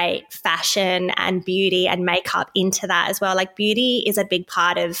incorporate fashion and beauty and makeup into that as well. Like beauty is a big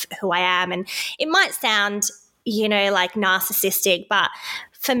part of who I am. And it might sound, like narcissistic, but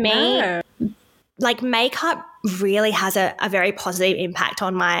for me, like makeup really has a very positive impact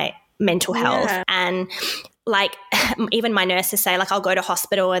on my mental health. And like even my nurses say, like I'll go to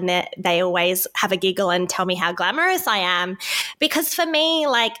hospital and they always have a giggle and tell me how glamorous I am, because for me,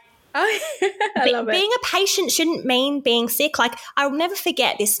 like being a patient shouldn't mean being sick. Like I'll never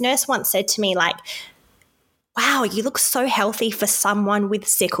forget, this nurse once said to me, like, wow, you look so healthy for someone with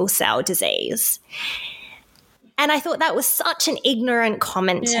sickle cell disease. And I thought that was such an ignorant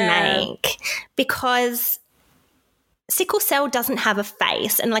comment to make, because sickle cell doesn't have a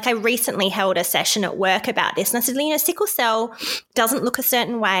face. And like I recently held a session at work about this, and I said, sickle cell doesn't look a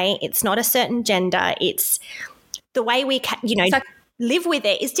certain way. It's not a certain gender. It's the way we live with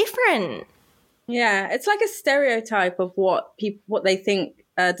it is different. Yeah, it's like a stereotype of what they think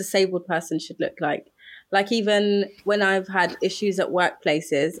a disabled person should look like. Like even when I've had issues at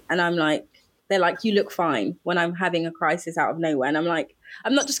workplaces and I'm like, they're like, you look fine, when I'm having a crisis out of nowhere. And I'm like,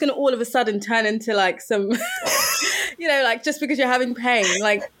 I'm not just going to all of a sudden turn into like some, like just because you're having pain.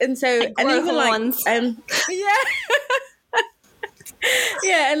 Like, and so, like and even hormones. like,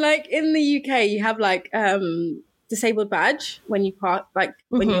 yeah. And like in the UK, you have like, disabled badge when you park, like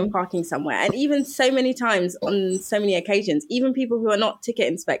when you're parking somewhere. And even so many times on so many occasions, even people who are not ticket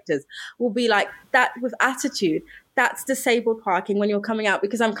inspectors will be like that with attitude. that's disabled parking when you're coming out,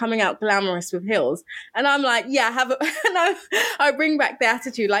 because I'm coming out glamorous with heels. And I'm like, yeah, have a, and I bring back the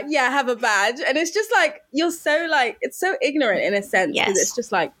attitude, like, yeah, have a badge. And it's just like, you're so like, it's so ignorant in a sense, because it's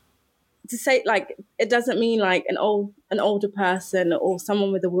just like, to say, like, it doesn't mean like an older person or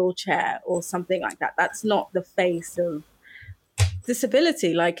someone with a wheelchair or something like that. That's not the face of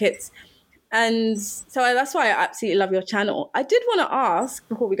disability. Like, it's, and so that's why I absolutely love your channel. I did want to ask,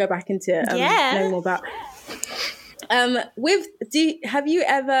 before we go back into knowing more about, have you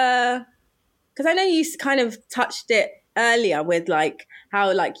ever, because I know you kind of touched it earlier with like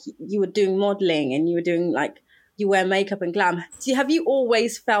how like you were doing modeling and you were doing like, you wear makeup and glam. Have you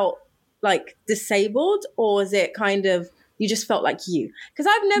always felt like disabled, or is it kind of, you just felt like you? Because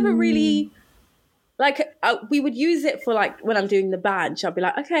I've never really, like, we would use it for like when I'm doing the badge, I'll be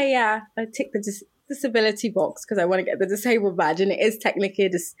like, okay, yeah, I tick the disability box because I want to get the disabled badge, and it is technically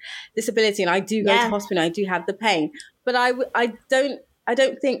a disability, and I do go to hospital, I do have the pain, but I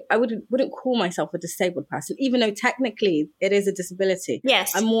don't think I wouldn't call myself a disabled person, even though technically it is a disability.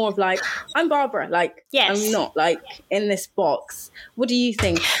 Yes. I'm more of like, I'm Barbara, like, I'm not like in this box. What do you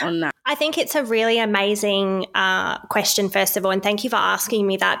think on that? I think it's a really amazing question, first of all, and thank you for asking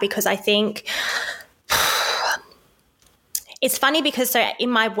me that, because I think it's funny because so in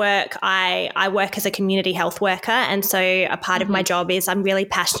my work, I work as a community health worker, and so a part of my job is I'm really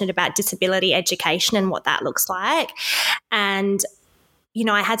passionate about disability education and what that looks like. And, you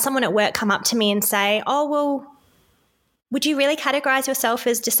know, I had someone at work come up to me and say, oh, well, would you really categorize yourself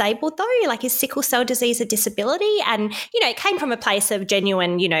as disabled though? Like, is sickle cell disease a disability? And, you know, it came from a place of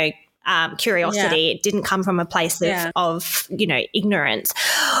genuine, you know, curiosity. It didn't come from a place of, you know, ignorance.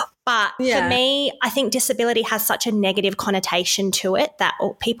 But for me, I think disability has such a negative connotation to it that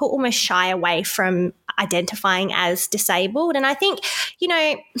people almost shy away from identifying as disabled. And I think, you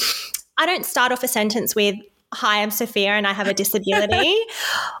know, I don't start off a sentence with, hi, I'm Sophia and I have a disability.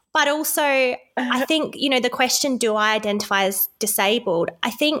 But also, I think, you know, the question, do I identify as disabled?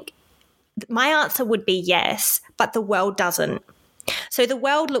 I think my answer would be yes, but the world doesn't. So the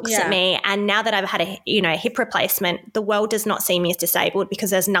world looks at me, and now that I've had a hip replacement, the world does not see me as disabled because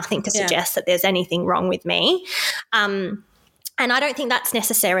there's nothing to suggest that there's anything wrong with me. And I don't think that's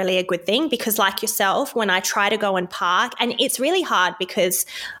necessarily a good thing, because like yourself, when I try to go and park, and it's really hard because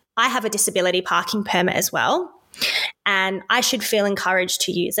I have a disability parking permit as well, and I should feel encouraged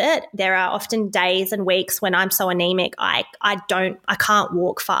to use it. There are often days and weeks when I'm so anemic I can't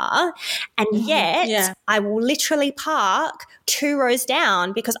walk far, and yet I will literally park 2 rows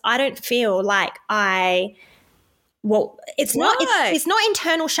down because I don't feel like it's not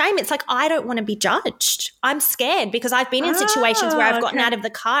internal shame. It's like I don't want to be judged. I'm scared because I've been in situations where I've gotten out of the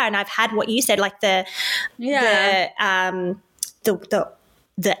car and I've had what you said, like the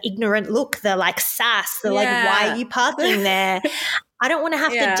ignorant look, the like sass, the like, why are you parking there? I don't want to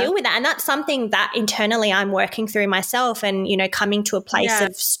have to deal with that. And that's something that internally I'm working through myself, and, you know, coming to a place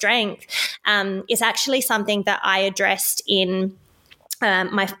of strength is actually something that I addressed in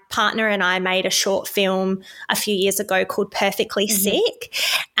my partner and I made a short film a few years ago called Perfectly Sick.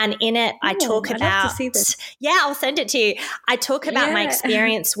 And in it, I talk about, I'd love to see this. I'll send it to you. I talk about my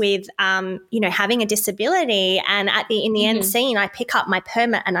experience with, having a disability. And in the end scene, I pick up my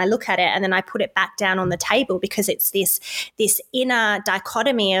permit and I look at it, and then I put it back down on the table, because it's this inner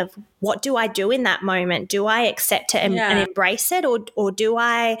dichotomy of, what do I do in that moment? Do I accept it and embrace it, or do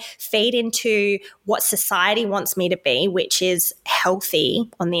I feed into what society wants me to be, which is healthy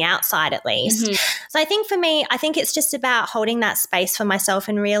on the outside at least? So I think for me, I think it's just about holding that space for myself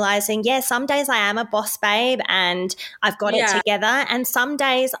and realizing, some days I am a boss babe and I've got it together, and some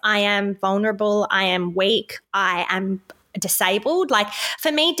days I am vulnerable, I am weak, I am disabled. Like,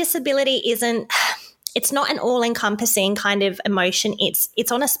 for me, disability it's not an all-encompassing kind of emotion.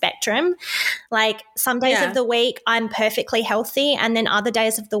 It's on a spectrum. Like, some days of the week I'm perfectly healthy, and then other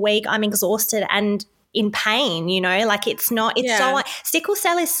days of the week I'm exhausted and in pain, you know? Like, sickle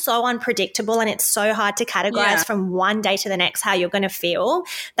cell is so unpredictable, and it's so hard to categorize from one day to the next how you're going to feel,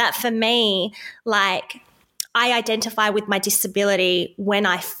 that for me, like, I identify with my disability when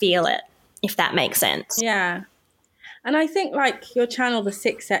I feel it, if that makes sense. Yeah. And I think, like, your channel, The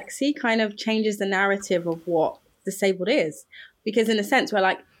Sick Sexy, kind of changes the narrative of what disabled is. Because in a sense, we're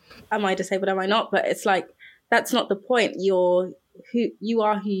like, am I disabled, am I not? But it's like, that's not the point. You are who you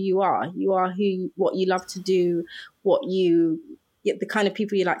are. You are what you love to do, the kind of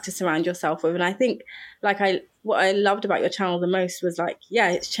people you like to surround yourself with. And I think, like, what I loved about your channel the most was, like,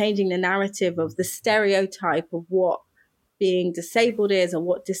 it's changing the narrative of the stereotype of what being disabled is, or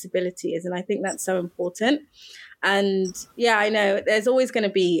what disability is. And I think that's so important. And I know there's always going to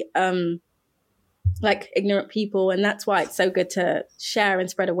be like ignorant people. And that's why it's so good to share and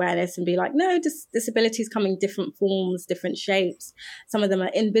spread awareness and be like, no, disabilities come in different forms, different shapes. Some of them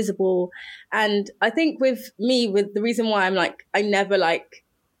are invisible. And I think with me, with the reason why I'm like, I never like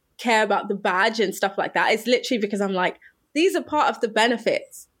care about the badge and stuff like that, it's literally because I'm like, these are part of the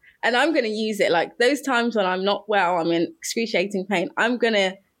benefits and I'm going to use it. Like those times when I'm not well, I'm in excruciating pain, I'm going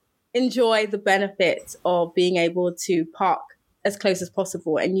to enjoy the benefits of being able to park as close as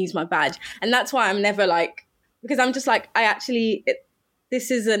possible and use my badge. And that's why I'm never like, because I'm just like,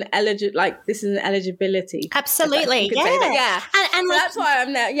 this is an eligibility. Absolutely. Yeah. Yeah. And so that's why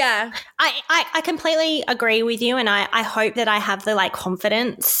I'm there. Yeah. I completely agree with you. And I hope that I have the like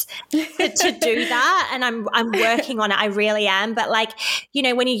confidence to do that. And I'm working on it. I really am. But like, you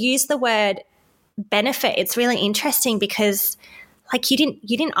know, when you use the word benefit, it's really interesting because like you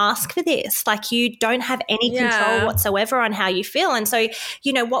didn't ask for this. Like you don't have any control whatsoever on how you feel. And so,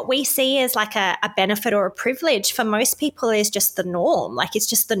 you know, what we see as like a benefit or a privilege for most people is just the norm. Like it's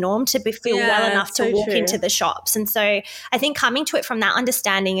just the norm to feel well enough to walk into the shops. And so I think coming to it from that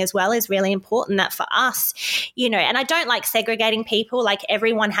understanding as well is really important, that for us, you know, and I don't like segregating people. Like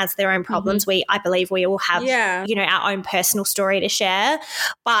everyone has their own problems. I believe we all have, you know, our own personal story to share.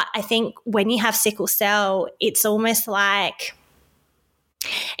 But I think when you have sickle cell, it's almost like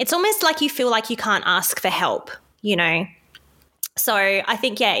you feel like you can't ask for help, you know. So I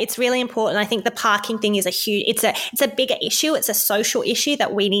think, it's really important. I think the parking thing is it's a bigger issue. It's a social issue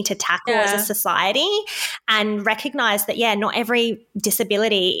that we need to tackle as a society and recognize that, not every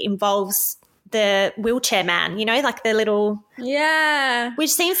disability involves the wheelchair man, you know, like the little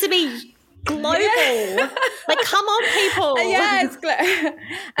which seems to be global. Like, come on, people. It's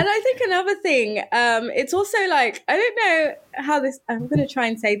and I think another thing, it's also like, I don't know how this, I'm going to try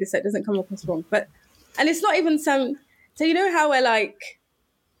and say this so it doesn't come across wrong, but, and it's not even so you know how we're like,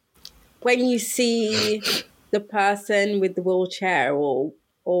 when you see the person with the wheelchair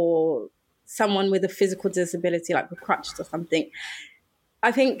or someone with a physical disability, like with crutches or something,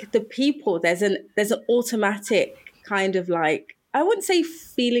 I think the people, there's an automatic kind of like, I wouldn't say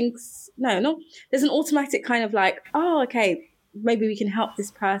feelings. No, there's an automatic kind of like, oh, okay, maybe we can help this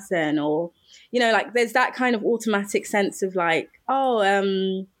person, or, you know, like there's that kind of automatic sense of like, oh,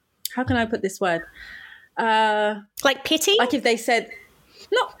 how can I put this word? Like pity? Like if they said,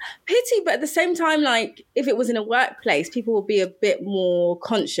 not pity, but at the same time, like if it was in a workplace, people will be a bit more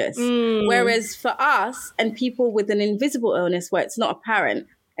conscious. Whereas for us and people with an invisible illness where it's not apparent,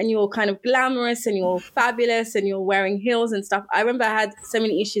 and you're kind of glamorous and you're fabulous and you're wearing heels and stuff. I remember I had so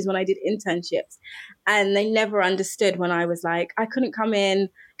many issues when I did internships and they never understood when I was like, I couldn't come in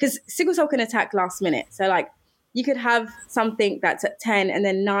because sickle cell can attack last minute. So like you could have something that's at 10 and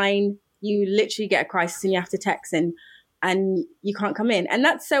then 9, you literally get a crisis and you have to text and you can't come in. And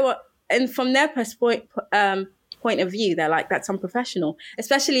that's so, and from their point of view, they're like, that's unprofessional,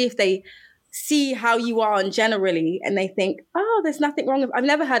 especially if they see how you are and generally, and they think, oh, there's nothing wrong with, I've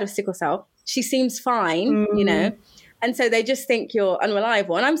never heard of sickle cell, she seems fine, you know, and so they just think you're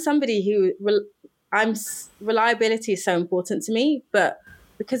unreliable. And I'm somebody who reliability is so important to me, but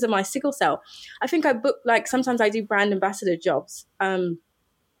because of my sickle cell, I think I book, like sometimes I do brand ambassador jobs,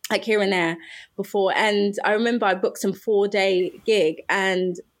 like here and there before, and I remember I booked some 4-day gig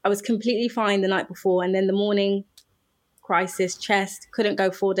and I was completely fine the night before, and then the morning crisis, chest, couldn't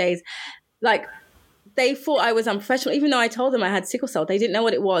go 4 days. Like they thought I was unprofessional, even though I told them I had sickle cell. They didn't know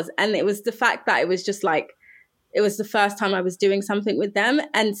what it was. And it was the fact that it was just like, it was the first time I was doing something with them.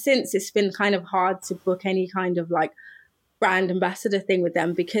 And since, it's been kind of hard to book any kind of like brand ambassador thing with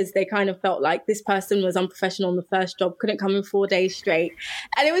them because they kind of felt like this person was unprofessional on the first job, couldn't come in 4 days straight.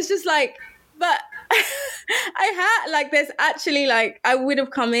 And it was just like, but I had like, there's actually like, I would have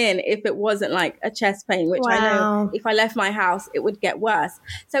come in if it wasn't like a chest pain, which I know if I left my house, it would get worse.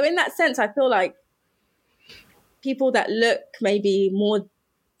 So in that sense, I feel like people that look maybe more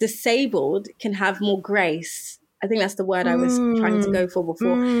disabled can have more grace. I think that's the word I was trying to go for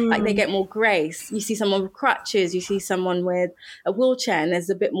before. Like they get more grace. You see someone with crutches, you see someone with a wheelchair, and there's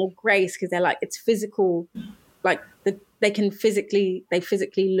a bit more grace because they're like, it's physical, like they physically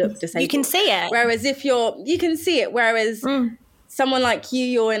look disabled. You can see it. Whereas if you can see it. Whereas someone like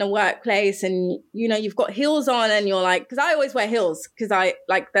you're in a workplace and, you know, you've got heels on and you're like, because I always wear heels because I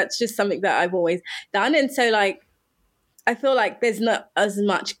like, that's just something that I've always done. And so like, I feel like there's not as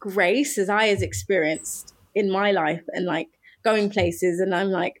much grace as I has experienced in my life and like going places. And I'm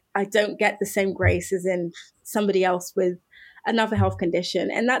like, I don't get the same grace as in somebody else with another health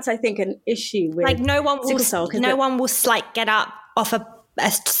condition. And that's, I think, an issue with like no one will sickle cell. No one will like get up off a a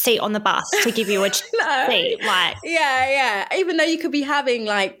seat on the bus to give you a seat. Like, yeah. Even though you could be having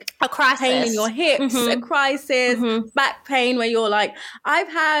like a crisis, pain in your hips, a crisis, back pain where you're like, I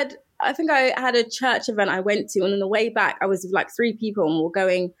think I had a church event I went to, and on the way back, I was with like 3 people and we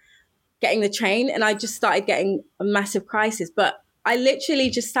were getting the train, and I just started getting a massive crisis. But I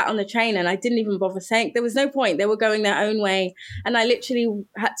literally just sat on the train and I didn't even bother saying, there was no point. They were going their own way. And I literally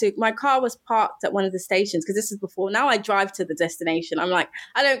my car was parked at one of the stations, because this is before. Now I drive to the destination. I'm like,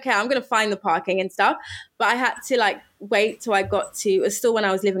 I don't care. I'm going to find the parking and stuff. But I had to like wait till I got to, it was still when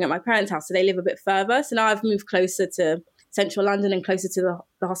I was living at my parents' house. So they live a bit further. So now I've moved closer to central London and closer to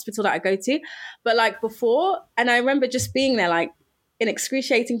the hospital that I go to. But like before, and I remember just being there like in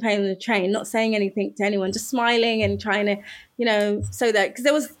excruciating pain on the train, not saying anything to anyone, just smiling and trying to, so that,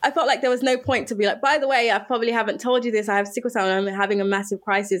 because I felt like there was no point to be like, by the way, I probably haven't told you this, I have sickle cell and I'm having a massive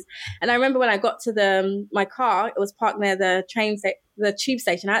crisis. And I remember when I got to my car, it was parked near the tube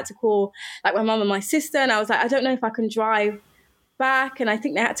station. I had to call like my mum and my sister, and I was like, I don't know if I can drive back, and I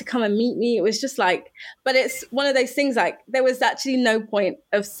think they had to come and meet me. It was just like, but it's one of those things, like there was actually no point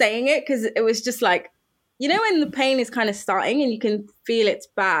of saying it, because it was just like, when the pain is kind of starting and you can feel it's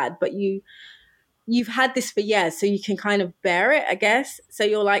bad, but you've had this for years, so you can kind of bear it, I guess. So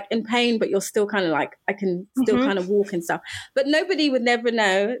you're like in pain, but you're still kind of like, I can still kind of walk and stuff. But nobody would never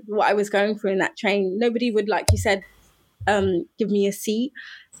know what I was going through in that train. Nobody would, like you said, give me a seat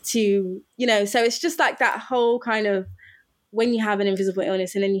to, so it's just like that whole kind of, when you have an invisible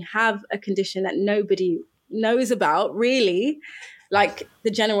illness and then you have a condition that nobody knows about, really, like the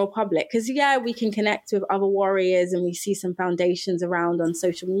general public, because we can connect with other warriors and we see some foundations around on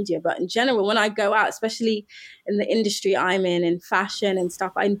social media, but in general, when I go out, especially in the industry I'm in fashion and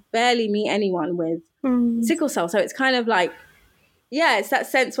stuff, I barely meet anyone with sickle cell. So it's kind of like, it's that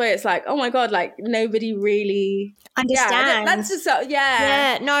sense where it's like, oh my God, like nobody really understands. That's just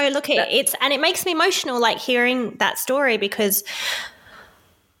no, look, and it makes me emotional, like hearing that story, because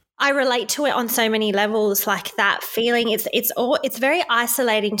I relate to it on so many levels. Like that feeling, it's very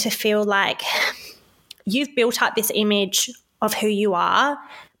isolating to feel like you've built up this image of who you are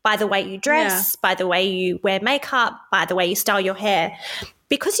by the way you dress, by the way you wear makeup, by the way you style your hair,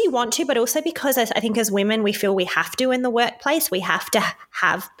 because you want to, but also because I think as women we feel we have to in the workplace. We have to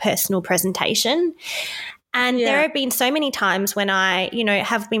have personal presentation. And there have been so many times when I,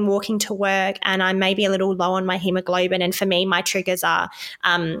 have been walking to work and I'm maybe a little low on my hemoglobin. And for me, my triggers are,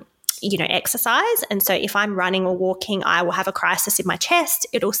 exercise. And so if I'm running or walking, I will have a crisis in my chest.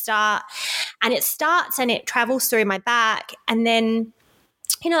 It'll start, and it starts and it travels through my back. And then,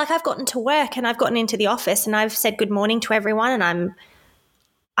 I've gotten to work and I've gotten into the office and I've said good morning to everyone and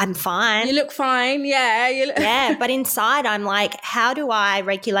I'm fine. You look fine. Yeah. But inside I'm like, how do I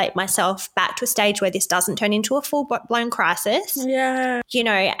regulate myself back to a stage where this doesn't turn into a full-blown crisis? Yeah.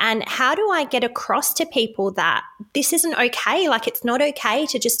 And how do I get across to people that this isn't okay? Like it's not okay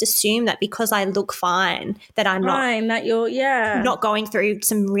to just assume that because I look fine that I'm fine, that you're, not going through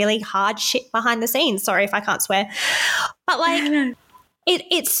some really hard shit behind the scenes. Sorry if I can't swear. But like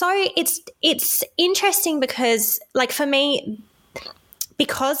it's interesting because like for me,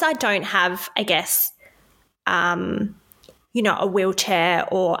 because I don't have, I guess, a wheelchair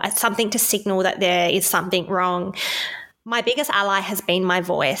or something to signal that there is something wrong, my biggest ally has been my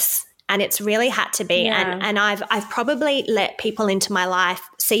voice, and it's really had to be. Yeah. And I've probably let people into my life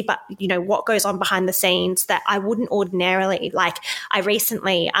see, but what goes on behind the scenes that I wouldn't ordinarily. Like I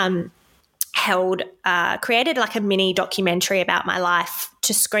recently created like a mini documentary about my life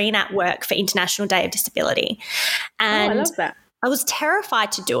to screen at work for International Day of Disability, and I love that. I was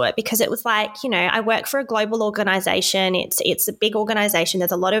terrified to do it because it was like, I work for a global organization. It's a big organization.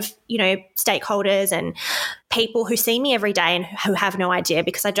 There's a lot of, stakeholders and people who see me every day and who have no idea,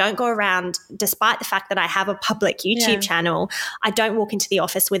 because I don't go around, despite the fact that I have a public YouTube channel, I don't walk into the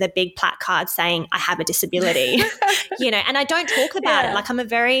office with a big placard saying I have a disability, and I don't talk about it. Like I'm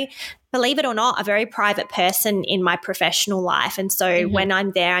believe it or not, a very private person in my professional life. And so when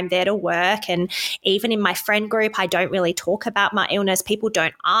I'm there to work. And even in my friend group, I don't really talk about my illness. People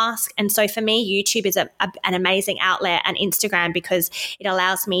don't ask. And so for me, YouTube is an amazing outlet, and Instagram, because it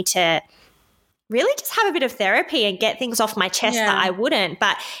allows me to really just have a bit of therapy and get things off my chest that I wouldn't.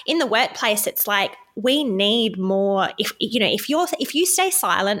 But in the workplace, it's like we need more. If you stay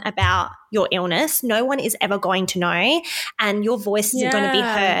silent about your illness, no one is ever going to know, and your voice isn't going to be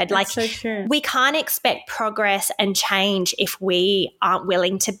heard. Like so true. We can't expect progress and change if we aren't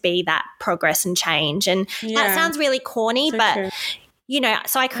willing to be that progress and change. And that sounds really corny, but true.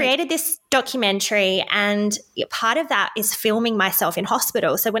 so I created this documentary, and part of that is filming myself in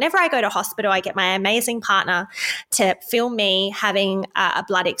hospital. So whenever I go to hospital, I get my amazing partner to film me having a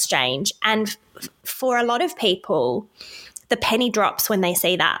blood exchange. And for a lot of people, the penny drops when they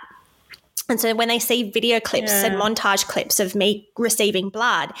see that. And so when they see video clips and montage clips of me receiving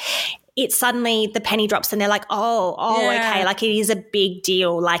blood, it's suddenly the penny drops and they're like, okay, like it is a big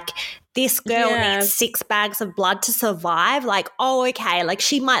deal. Like this girl needs 6 bags of blood to survive. Like, okay, like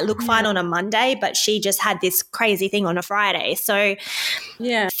she might look fine on a Monday, but she just had this crazy thing on a Friday. So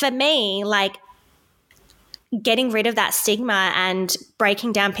for me, like getting rid of that stigma and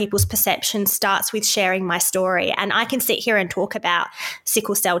breaking down people's perceptions starts with sharing my story. And I can sit here and talk about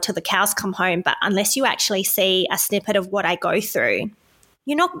sickle cell till the cows come home, but unless you actually see a snippet of what I go through,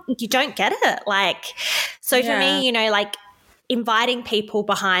 you don't get it. Like, so for me, like inviting people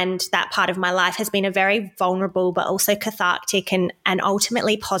behind that part of my life has been a very vulnerable but also cathartic and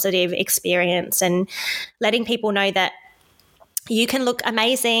ultimately positive experience, and letting people know that you can look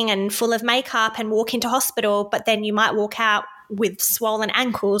amazing and full of makeup and walk into hospital, but then you might walk out with swollen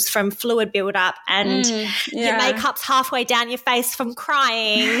ankles from fluid buildup and your makeup's halfway down your face from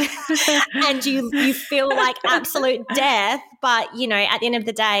crying and you feel like absolute death. But, at the end of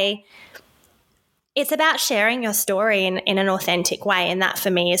the day, it's about sharing your story in an authentic way, and that for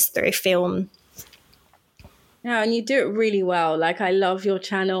me is through film. Yeah, and you do it really well. Like, I love your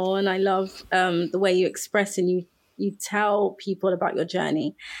channel, and I love the way you express and you tell people about your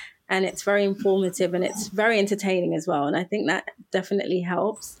journey. And it's very informative and it's very entertaining as well. And I think that definitely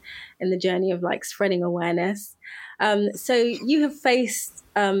helps in the journey of like spreading awareness. So you have faced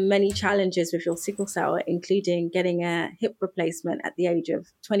many challenges with your sickle cell, including getting a hip replacement at the age of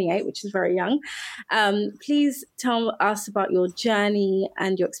 28, which is very young. Please tell us about your journey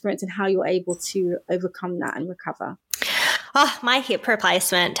and your experience and how you're able to overcome that and recover. Oh, my hip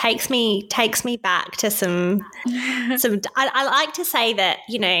replacement takes me back to some. I like to say that,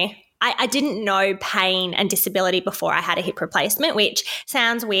 I didn't know pain and disability before I had a hip replacement, which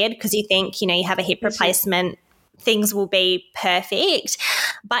sounds weird because you think, you have a hip replacement, things will be perfect.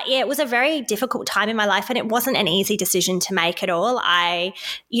 But yeah, it was a very difficult time in my life, and it wasn't an easy decision to make at all. I,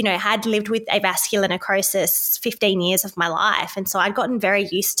 had lived with avascular necrosis 15 years of my life. And so I'd gotten very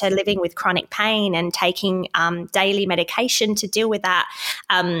used to living with chronic pain and taking daily medication to deal with that.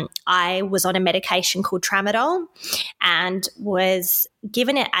 I was on a medication called tramadol and was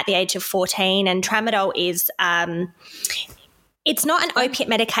given it at the age of 14. And tramadol is it's not an opiate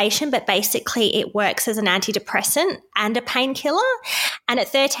medication, but basically it works as an antidepressant and a painkiller. And at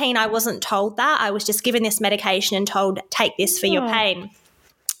 13, I wasn't told that. I was just given this medication and told, take this for your pain.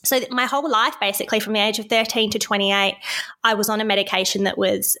 So my whole life, basically from the age of 13 to 28, I was on a medication that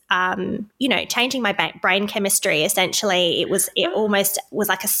was, changing my brain chemistry. Essentially, it almost was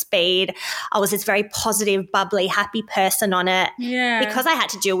like a speed. I was this very positive, bubbly, happy person on it because I had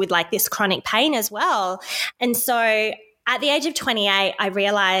to deal with like this chronic pain as well. And so at the age of 28, I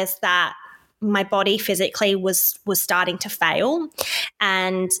realized that my body physically was starting to fail.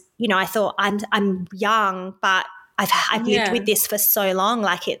 And, I thought I'm young, but I've lived with this for so long,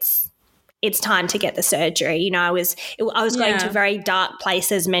 like it's time to get the surgery. I was going to very dark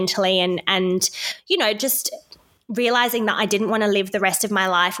places mentally and just realizing that I didn't want to live the rest of my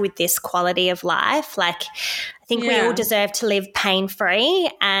life with this quality of life. Like, I think we all deserve to live pain-free,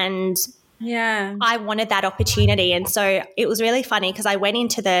 and I wanted that opportunity. And so it was really funny because I went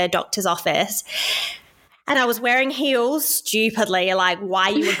into the doctor's office and I was wearing heels stupidly, like why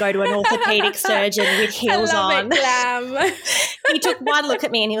you would go to an orthopedic surgeon with heels on. Glam. He took one look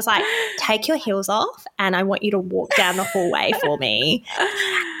at me and he was like, take your heels off and I want you to walk down the hallway for me.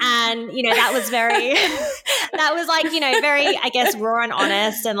 And, that was very, very, I guess, raw and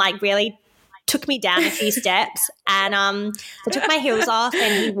honest, and like really took me down a few steps. And I took my heels off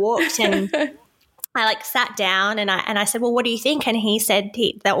and he walked, and I like sat down and I said, well, what do you think? And he said,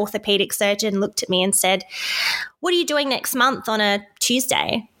 the orthopedic surgeon looked at me and said, what are you doing next month on a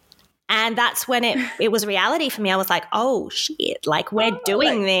Tuesday? And that's when it was reality for me. I was like, oh shit, like we're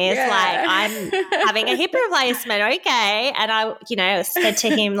doing this. Yeah. Like I'm having a hip replacement. Okay. And I, said to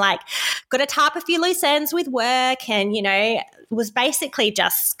him, like, got to tap a few loose ends with work, and, was basically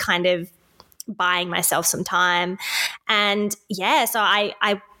just kind of buying myself some time. And so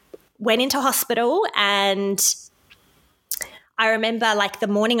I went into hospital, and I remember like the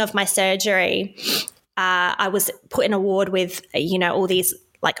morning of my surgery, I was put in a ward with, all these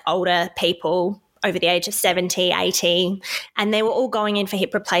like older people over the age of 70, 80, and they were all going in for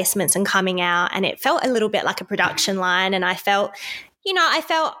hip replacements and coming out, and it felt a little bit like a production line. And I felt I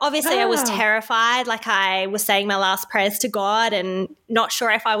felt, obviously I was terrified. Like I was saying my last prayers to God and not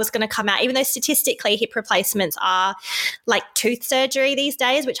sure if I was going to come out, even though statistically hip replacements are like tooth surgery these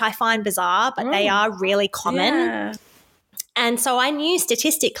days, which I find bizarre, but they are really common. Yeah. And so I knew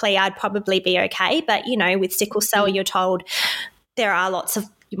statistically I'd probably be okay. But, with sickle cell, you're told there are lots of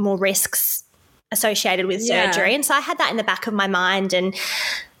more risks associated with surgery. And so I had that in the back of my mind, and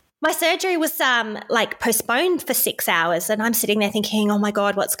my surgery was postponed for 6 hours, and I'm sitting there thinking, oh my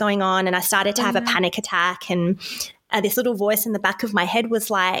God, what's going on? And I started to have a panic attack, and this little voice in the back of my head was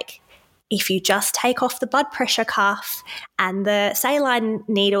like, if you just take off the blood pressure cuff and the saline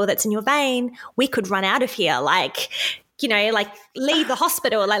needle that's in your vein, we could run out of here. Leave the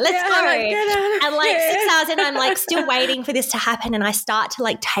hospital, let's go. And 6 hours in, I'm still waiting for this to happen. And I start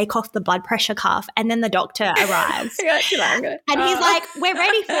to take off the blood pressure cuff, and then the doctor arrives. And he's like, we're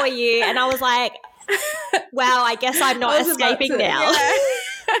ready for you. And I was like, well, I guess I'm not escaping now.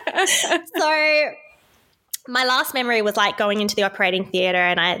 So my last memory was going into the operating theatre,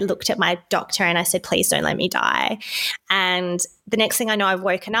 and I looked at my doctor and I said, please don't let me die. And the next thing I know, I've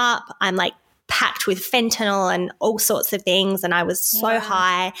woken up, I'm packed with fentanyl and all sorts of things, and I was so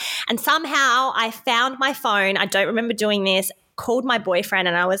high. And somehow I found my phone. I don't remember doing this. Called my boyfriend,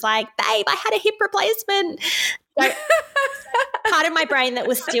 and I was like, babe, I had a hip replacement. So part of my brain that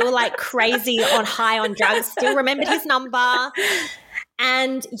was still crazy on high on drugs still remembered his number.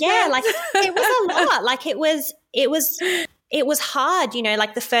 And it was a lot. It was hard,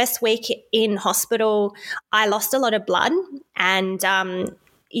 the first week in hospital, I lost a lot of blood, and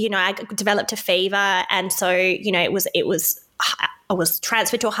I developed a fever, and so I was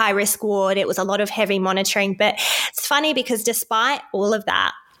transferred to a high risk ward. It was a lot of heavy monitoring, but it's funny because despite all of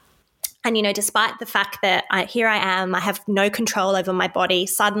that, and despite the fact that here I am, I have no control over my body.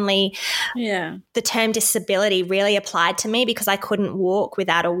 Suddenly, the term disability really applied to me because I couldn't walk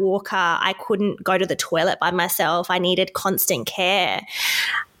without a walker. I couldn't go to the toilet by myself. I needed constant care.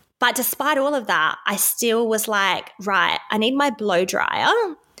 But despite all of that, I still was like, right, I need my blow dryer.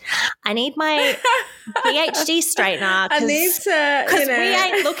 I need my PhD straightener because we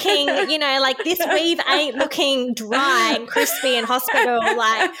ain't looking, this weave ain't looking dry and crispy in hospital.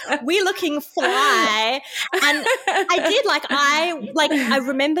 We looking fly. And I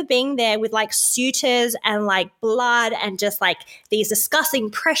remember being there with sutures and blood and just these disgusting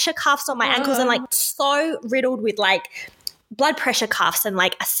pressure cuffs on my ankles and so riddled with blood pressure cuffs and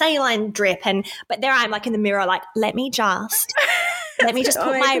a saline drip. But there I am in the mirror let me just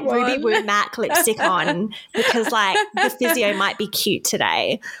put my Ruby Woo MAC lipstick on because the physio might be cute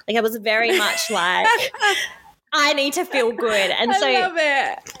today. I was very much I need to feel good. And so I love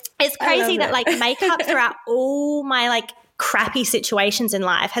it. It's crazy that makeup throughout all my crappy situations in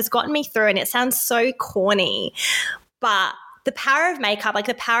life has gotten me through, and it sounds so corny, but the power of makeup,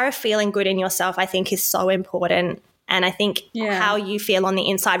 the power of feeling good in yourself, I think is so important. And I think how you feel on the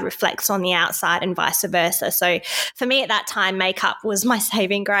inside reflects on the outside and vice versa. So for me at that time, makeup was my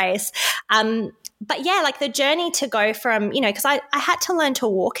saving grace. But the journey to go from, because I had to learn to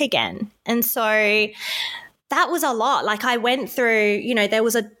walk again. And so that was a lot. I went through, there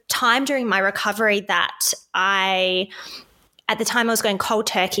was a time during my recovery that at the time I was going cold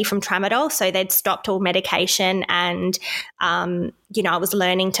turkey from tramadol. So they'd stopped all medication, and, I was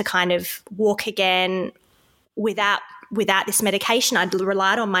learning to kind of walk again without this medication I'd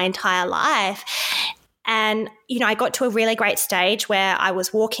relied on my entire life. And, I got to a really great stage where I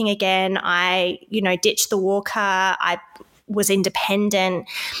was walking again. I, ditched the walker. I was independent.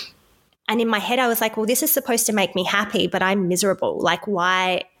 And in my head, I was like, well, this is supposed to make me happy, but I'm miserable.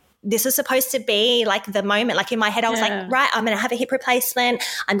 Why? This is supposed to be the moment. In my head, I was right, I'm going to have a hip replacement.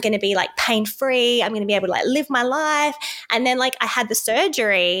 I'm going to be pain-free. I'm going to be able to live my life. And then I had the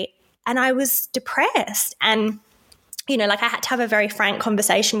surgery, and I was depressed. And, I had to have a very frank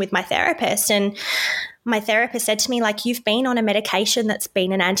conversation with my therapist. And my therapist said to me, you've been on a medication that's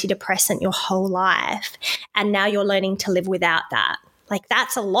been an antidepressant your whole life, and now you're learning to live without that.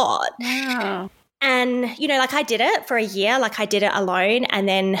 That's a lot. Wow. And, I did it for a year. I did it alone, and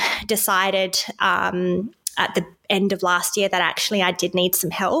then decided at the end of last year that actually I did need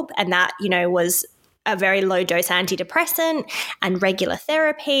some help, and that, was a very low dose antidepressant and regular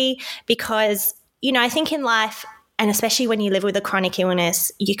therapy because, I think in life, and especially when you live with a chronic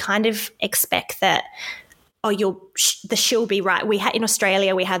illness, you kind of expect that, she'll be right. In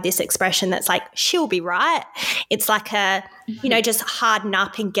Australia, we have this expression that's she'll be right. It's a, just harden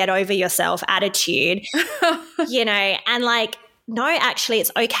up and get over yourself attitude, and no, actually,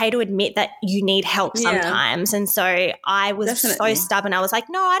 it's okay to admit that you need help sometimes. And so I was so stubborn. I was like,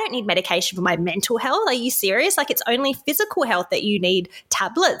 no, I don't need medication for my mental health. Are you serious? Like, it's only physical health that you need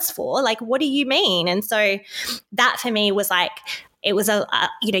tablets for. Like, what do you mean? And so that for me was like, it was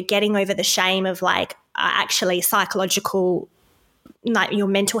getting over the shame of like actually psychological, like your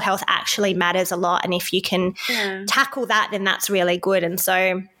mental health actually matters a lot. And if you can tackle that, then that's really good. And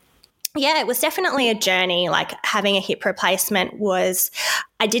so yeah, it was definitely a journey. Like having a hip replacement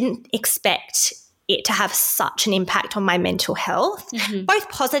I didn't expect it to have such an impact on my mental health, both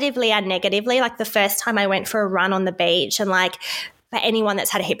positively and negatively. Like the first time I went for a run on the beach, and like for anyone that's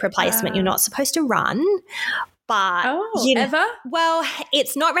had a hip replacement, you're not supposed to run. But ever? Well,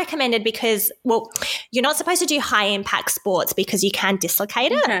 it's not recommended because, you're not supposed to do high impact sports because you can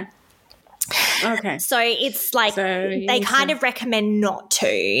dislocate it. Okay. So it's like they kind of recommend not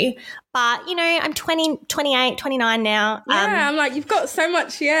to. But, I'm 20, 28, 29 now. Yeah, I'm like, you've got so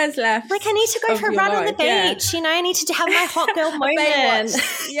much years left. Like, I need to go for a run on the beach, I need to have my hot girl moment.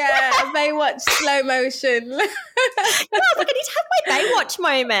 A Baywatch slow motion. Look, I need to have my Baywatch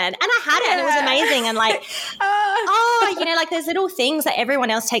moment. And I had it and it was amazing. And like, like there's little things that everyone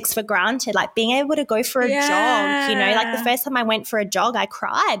else takes for granted, like being able to go for a jog, like the first time I went for a jog, I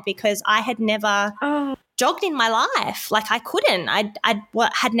cried because I had never jogged in my life. Like I couldn't. I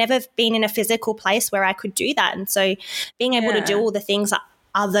had never been in a physical place where I could do that. And so being able to do all the things that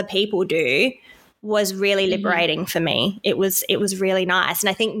other people do was really liberating for me. It was really nice. And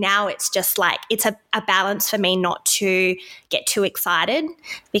I think now it's just like it's a balance for me not to get too excited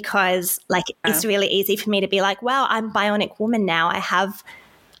because like it's really easy for me to be like, wow, I'm bionic woman now. I have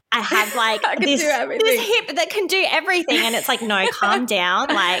like this hip that can do everything. And it's like, no, calm down.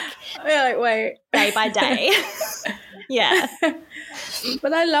 Like, wait. Day by day. Yeah.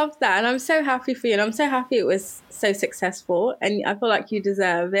 But I love that. And I'm so happy for you. And I'm so happy it was so successful. And I feel like you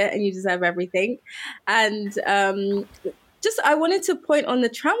deserve it and you deserve everything. And I wanted to point on the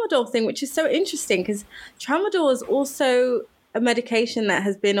tramadol thing, which is so interesting because tramadol is also a medication that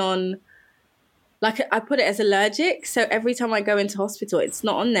has been on, like I put it as allergic. So every time I go into hospital, it's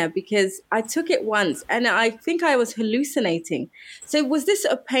not on there because I took it once and I think I was hallucinating. So was this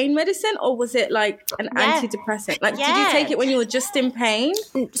a pain medicine or was it like an antidepressant? Like, did you take it when you were just in pain?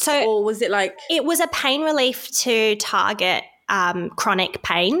 Or was it like... It was a pain relief to target chronic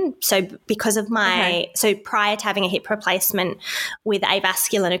pain. So because of so prior to having a hip replacement with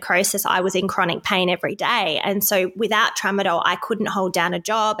avascular necrosis, I was in chronic pain every day. And so without tramadol, I couldn't hold down a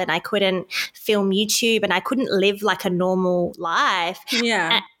job and I couldn't film YouTube and I couldn't live like a normal life.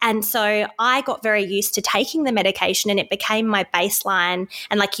 Yeah. And so I got very used to taking the medication and it became my baseline.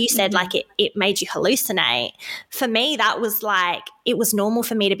 And like you said, like it made you hallucinate. For me, that was like, it was normal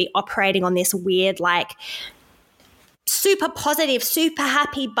for me to be operating on this weird, like, super positive, super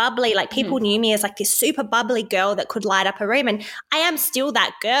happy, bubbly. Like people knew me as like this super bubbly girl that could light up a room. And I am still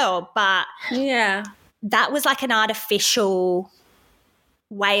that girl, but that was like an artificial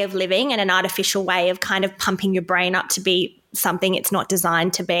way of living and an artificial way of kind of pumping your brain up to be something it's not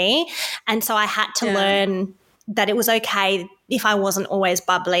designed to be. And so I had to learn that it was okay if I wasn't always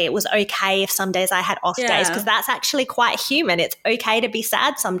bubbly. It was okay if some days I had off days because that's actually quite human. It's okay to be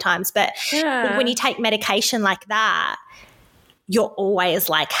sad sometimes. But when you take medication like that, you're always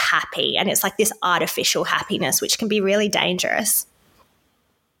like happy and it's like this artificial happiness, which can be really dangerous.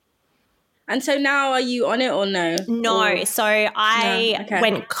 And so now are you on it or no? No. So I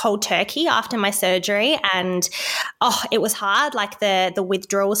went cold turkey after my surgery and, it was hard, like the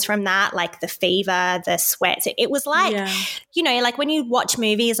withdrawals from that, like the fever, the sweats. It was like, like when you watch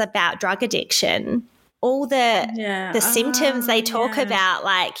movies about drug addiction, all the symptoms they talk about,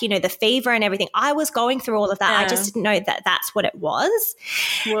 like, the fever and everything. I was going through all of that. I just didn't know that that's what it was.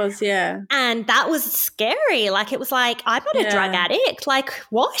 And that was scary. Like, it was like, I'm not a drug addict. Like,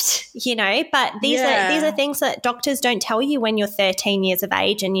 what? But these are things that doctors don't tell you when you're 13 years of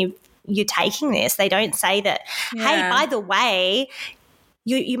age and you're taking this. They don't say that, hey, by the way,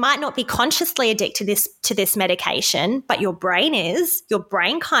 you might not be consciously addicted to this medication, but your brain is. Your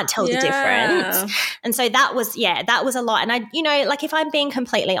brain can't tell the difference. And so that was a lot. And I, like if I'm being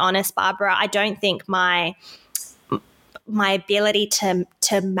completely honest, Barbara, I don't think my ability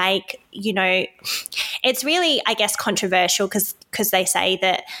to make, it's really, I guess, controversial because they say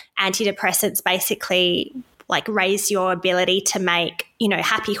that antidepressants basically like raise your ability to make,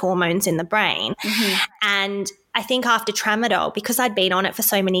 happy hormones in the brain. And I think after tramadol, because I'd been on it for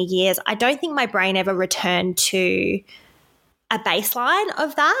so many years, I don't think my brain ever returned to a baseline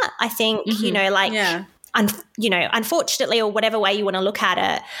of that. I think, unfortunately, or whatever way you want to look at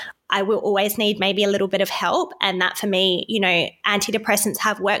it, I will always need maybe a little bit of help. And that for me, antidepressants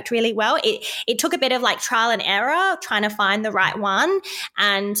have worked really well. It took a bit of like trial and error trying to find the right one.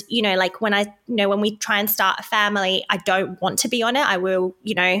 And, when we try and start a family, I don't want to be on it. I will,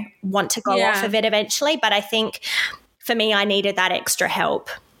 want to go off of it eventually. But I think for me, I needed that extra help.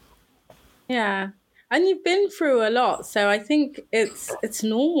 Yeah. And you've been through a lot. So I think it's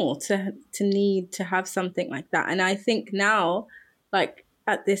normal to need to have something like that. And I think now, like,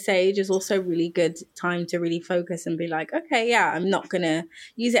 at this age is also really good time to really focus and be like, okay, yeah, I'm not going to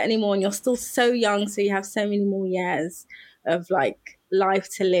use it anymore. And you're still so young. So you have so many more years of like life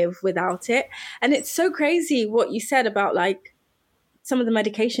to live without it. And it's so crazy what you said about like some of the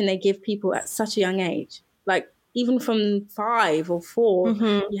medication they give people at such a young age. Like even from 5 or 4,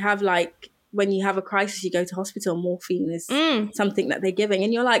 you have like, when you have a crisis, you go to hospital, morphine is something that they're giving.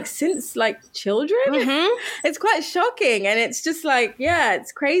 And you're like, since like children, it's quite shocking. And it's just like, yeah,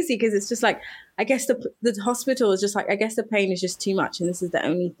 it's crazy because it's just like, I guess the hospital is just like, I guess the pain is just too much. And this is the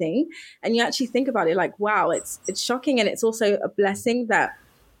only thing. And you actually think about it like, wow, it's shocking. And it's also a blessing that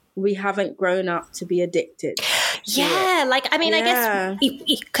we haven't grown up to be addicted. Yeah. Like, I mean, I guess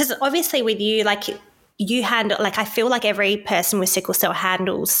because obviously with you, like, you handle, like, I feel like every person with sickle cell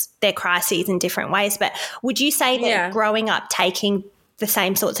handles their crises in different ways. But would you say that growing up taking the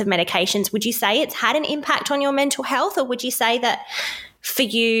same sorts of medications, would you say it's had an impact on your mental health? Or would you say that for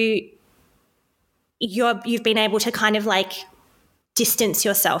you, you've been able to kind of like distance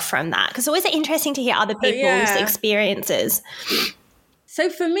yourself from that? Because it's always interesting to hear other people's experiences. So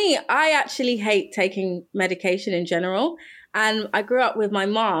for me, I actually hate taking medication in general. And I grew up with my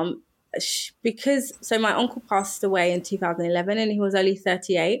mom because my uncle passed away in 2011 and he was only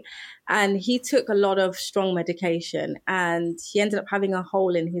 38 and he took a lot of strong medication and he ended up having a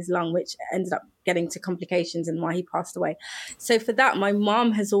hole in his lung, which ended up getting to complications and why he passed away. So for that, my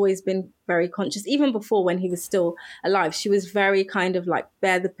mom has always been very conscious. Even before when he was still alive, she was very kind of like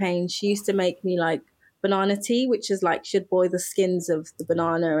bear the pain. She used to make me like banana tea, which is like she'd boil the skins of the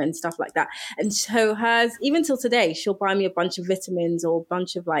banana and stuff like that. And so hers, even till today, she'll buy me a bunch of vitamins or a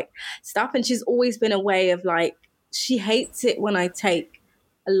bunch of like stuff. And she's always been a way of like, she hates it when I take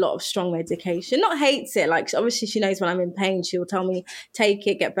a lot of strong medication. Not hates it, like obviously she knows when I'm in pain, she'll tell me, take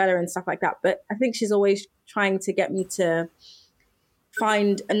it, get better and stuff like that. But I think she's always trying to get me to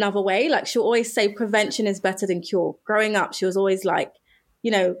find another way. Like she'll always say prevention is better than cure. Growing up, she was always like,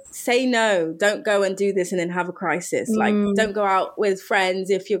 say no, don't go and do this and then have a crisis. Like, don't go out with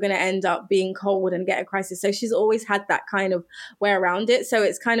friends if you're going to end up being cold and get a crisis. So she's always had that kind of way around it. So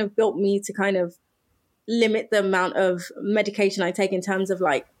it's kind of built me to kind of limit the amount of medication I take in terms of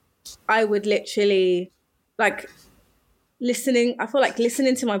like, I would literally like listening. I feel like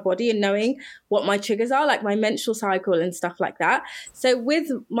listening to my body and knowing what my triggers are, like my menstrual cycle and stuff like that. So with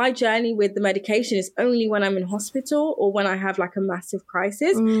my journey with the medication is only when I'm in hospital or when I have like a massive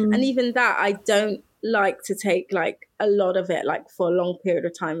crisis. And even that, I don't like to take like a lot of it, like for a long period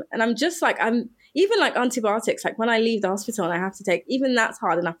of time. And I'm just like, I'm even like antibiotics, like when I leave the hospital and I have to take, even that's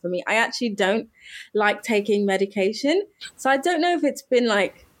hard enough for me. I actually don't like taking medication. So I don't know if it's been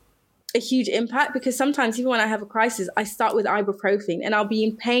like a huge impact because sometimes even when I have a crisis, I start with ibuprofen and I'll be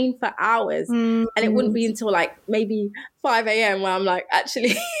in pain for hours. And it wouldn't be until like maybe 5 a.m. where I'm like,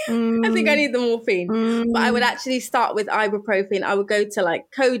 actually, I think I need the morphine. But I would actually start with ibuprofen. I would go to like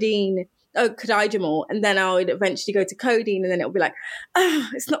codigemol, and then I would eventually go to codeine, and then it'll be like, oh,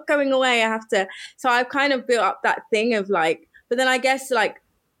 it's not going away. I have to. So I've kind of built up that thing of like, but then I guess like,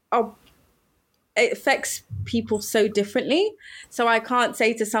 it affects people so differently. So I can't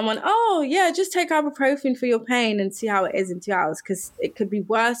say to someone, oh yeah, just take ibuprofen for your pain and see how it is in 2 hours, because it could be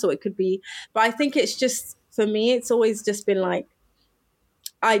worse or it could be, but I think it's just, for me, it's always just been like,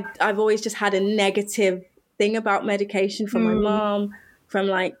 I've always just had a negative thing about medication from my mom, from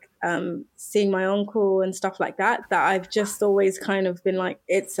like seeing my uncle and stuff like that I've just always kind of been like,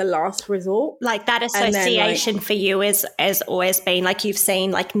 it's a last resort. Like that association for you has always been like, you've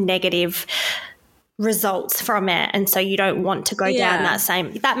seen like negative results from it, and so you don't want to go down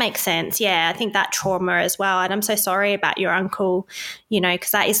that makes sense. I think that trauma as well, and I'm so sorry about your uncle, because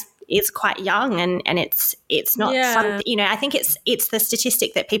that is quite young, and it's not something, I think it's the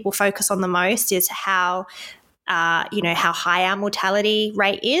statistic that people focus on the most is how how high our mortality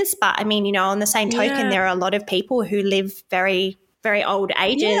rate is. But I mean, on the same token, there are a lot of people who live very, very old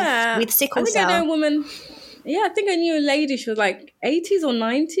ages with sickle cell. I know a woman, I think I knew a lady, she was like 80s or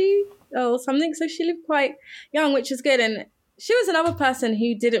 90 or something. So she lived quite young, which is good. And she was another person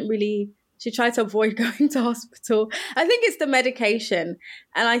who didn't really she tried to avoid going to hospital. I think it's the medication.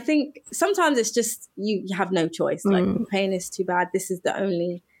 And I think sometimes it's just you have no choice. Like the pain is too bad. This is the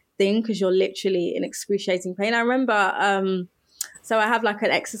only thing because you're literally in excruciating pain. I remember, so I have like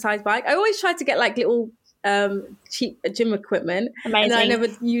an exercise bike. I always try to get like little cheap gym equipment. Amazing. And I never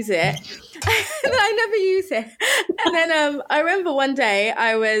use it. And then I remember one day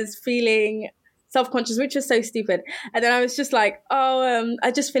I was feeling self-conscious, which was so stupid. And then I was just like,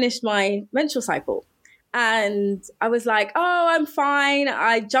 I just finished my menstrual cycle. And I was like, I'm fine.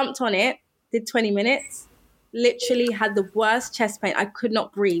 I jumped on it, did 20 minutes, literally had the worst chest pain. I could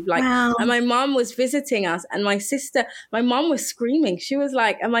not breathe. Like, wow. And my mom was visiting us and my mom was screaming. She was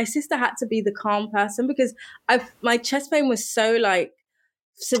like, and my sister had to be the calm person because my chest pain was so like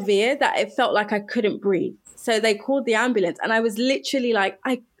severe that it felt like I couldn't breathe. So they called the ambulance and I was literally like,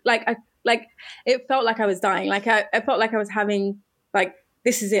 it felt like I was dying. Like I felt like I was having like,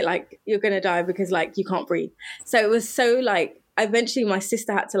 this is it. Like you're going to die because like you can't breathe. So it was so like, eventually my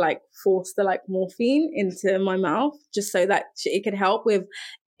sister had to like force the like morphine into my mouth just so that it could help with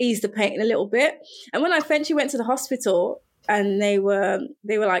ease the pain a little bit. And when I eventually went to the hospital and they were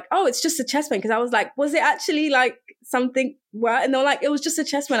like, it's just a chest pain. Because I was like, was it actually like something? And they were like, it was just a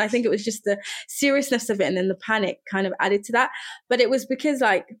chest pain. I think it was just the seriousness of it. And then the panic kind of added to that. But it was because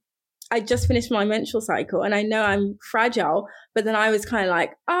like, I just finished my menstrual cycle and I know I'm fragile, but then I was kind of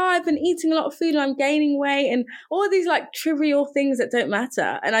like, I've been eating a lot of food and I'm gaining weight and all these like trivial things that don't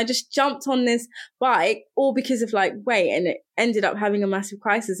matter. And I just jumped on this bike all because of like weight and it ended up having a massive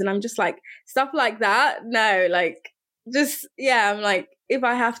crisis. And I'm just like, stuff like that. No, like just, yeah, I'm like, if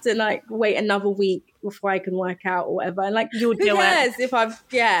I have to like wait another week before I can work out or whatever, and like you'll who do cares it. if I've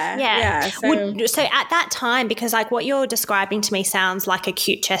yeah. So at that time, because like what you're describing to me sounds like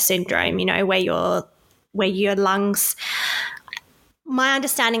acute chest syndrome, you know, where your lungs. My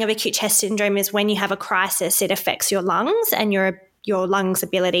understanding of acute chest syndrome is when you have a crisis, it affects your lungs and your lungs'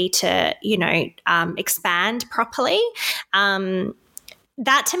 ability to, you know, expand properly.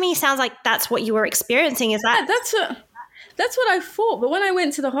 That to me sounds like that's what you were experiencing. Is that? Yeah, that's what I thought. But when I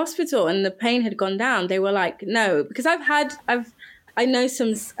went to the hospital and the pain had gone down, they were like, no, because I know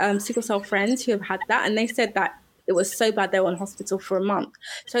some sickle cell friends who have had that, and they said that it was so bad they were in hospital for a month.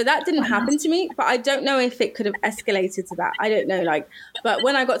 So that didn't happen to me, but I don't know if it could have escalated to that. I don't know, but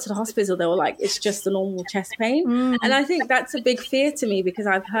when I got to the hospital, they were like, it's just a normal chest pain. And I think that's a big fear to me because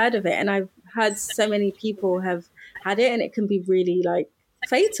I've heard of it and I've heard so many people have had it and it can be really like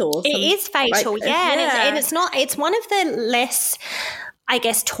fatal. It is fatal, like, yeah. And it's not, it's one of the less, I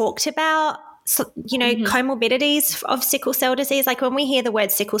guess, talked about, you know, comorbidities of sickle cell disease. Like when we hear the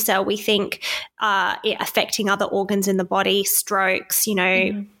word sickle cell, we think it affecting other organs in the body, strokes, you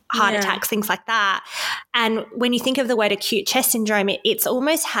know, heart attacks, things like that. And when you think of the word acute chest syndrome, it's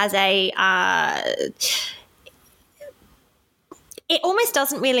almost has a it almost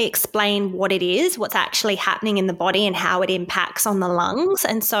doesn't really explain what it is, what's actually happening in the body and how it impacts on the lungs.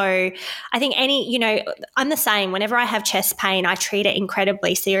 And so I think you know, I'm the same. Whenever I have chest pain, I treat it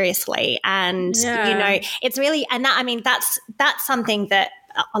incredibly seriously. And, you know, it's really, and that, I mean, that's something that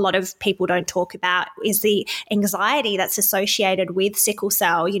a lot of people don't talk about is the anxiety that's associated with sickle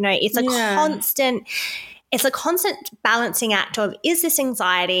cell. You know, it's a constant balancing act of, is this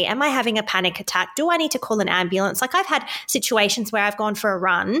anxiety? Am I having a panic attack? Do I need to call an ambulance? Like I've had situations where I've gone for a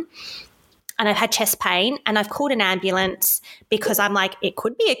run and I've had chest pain and I've called an ambulance because I'm like, it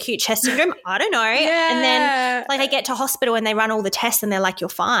could be acute chest syndrome. I don't know. Yeah. And then like I get to hospital and they run all the tests and they're like, you're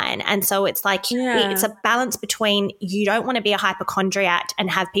fine. And so it's like, it's a balance between you don't want to be a hypochondriac and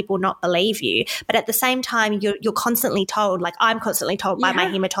have people not believe you. But at the same time, you're constantly told, like I'm constantly told by my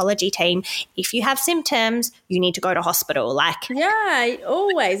hematology team, if you have symptoms, you need to go to hospital. Like, yeah,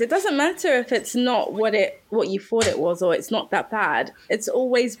 always. It doesn't matter if it's not what you thought it was or it's not that bad. It's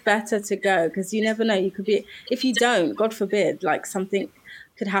always better to go because you never know. You could be, if you don't, God forbid, like something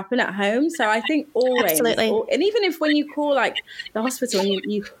could happen at home. So I think always, and even if when you call like the hospital and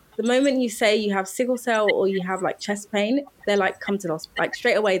you the moment you say you have sickle cell or you have like chest pain, they're like, come to the hospital. Like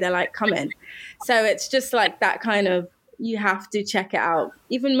straight away, they're like, come in. So it's just like that kind of, you have to check it out.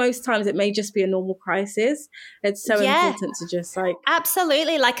 Even most times it may just be a normal crisis. It's so important to just like.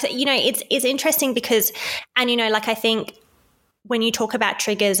 Absolutely. Like, you know, it's interesting because, and, you know, like I think when you talk about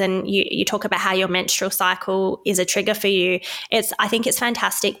triggers and you talk about how your menstrual cycle is a trigger for you, I think it's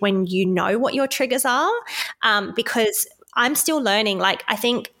fantastic when you know what your triggers are, because I'm still learning. Like I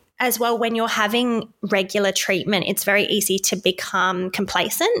think as well, when you're having regular treatment, it's very easy to become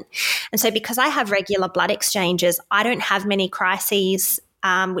complacent. And so because I have regular blood exchanges, I don't have many crises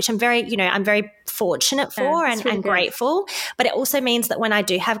which I'm very fortunate for and really grateful. But it also means that when I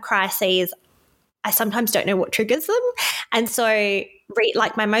do have crises, I sometimes don't know what triggers them. And so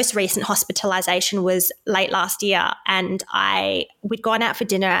like my most recent hospitalization was late last year, and we'd gone out for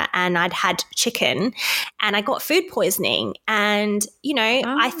dinner and I'd had chicken and I got food poisoning. And,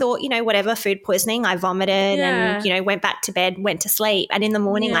 I thought, whatever, food poisoning, I vomited and, went back to bed, went to sleep. And in the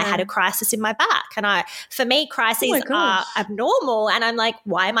morning I had a crisis in my back. And for me, crises are abnormal. And I'm like,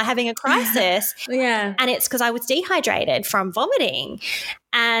 why am I having a crisis? And it's because I was dehydrated from vomiting.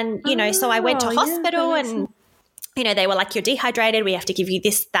 And, so I went to hospital and, they were like, you're dehydrated. We have to give you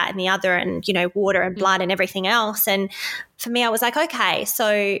this, that, and the other, and, water and blood and everything else. And for me, I was like, okay,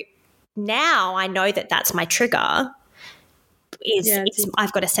 so now I know that that's my trigger.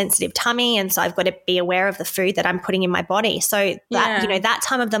 I've got a sensitive tummy, and so I've got to be aware of the food that I'm putting in my body. So that, that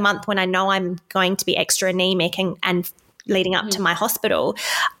time of the month when I know I'm going to be extra anemic and leading up to my hospital,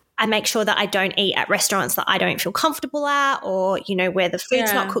 I make sure that I don't eat at restaurants that I don't feel comfortable at, or, where the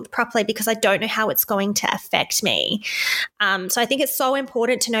food's not cooked properly, because I don't know how it's going to affect me. So I think it's so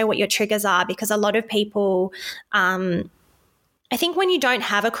important to know what your triggers are, because a lot of people, I think when you don't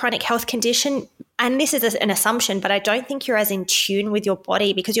have a chronic health condition, and this is an assumption, but I don't think you're as in tune with your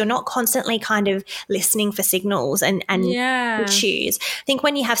body because you're not constantly kind of listening for signals and cues. I think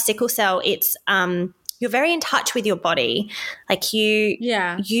when you have sickle cell, it's you're very in touch with your body. Like you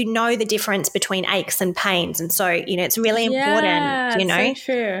know the difference between aches and pains. And so, it's really important, so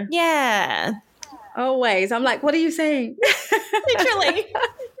true. Yeah. Always. I'm like, what are you saying? Literally.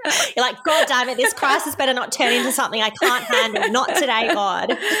 You're like, God damn it, this crisis better not turn into something I can't handle. Not today,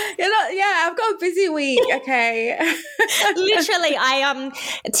 God. I've got a busy week. Okay. Literally,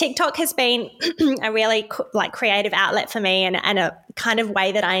 TikTok has been a really creative outlet for me, and a kind of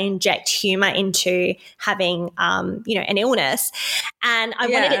way that I inject humor into having, an illness. And I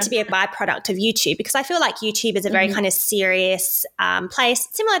wanted it to be a byproduct of YouTube, because I feel like YouTube is a very kind of serious place,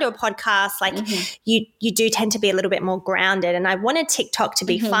 similar to a podcast. Like you do tend to be a little bit more grounded, and I wanted TikTok to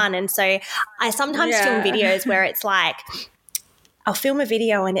be fun. And so I sometimes film videos where it's like, I'll film a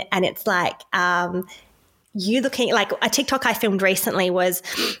video and it's like, you looking, like a TikTok I filmed recently was,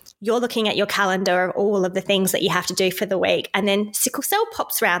 you're looking at your calendar of all of the things that you have to do for the week, and then sickle cell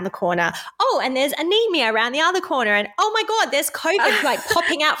pops around the corner. Oh, and there's anemia around the other corner, and oh my God, there's COVID like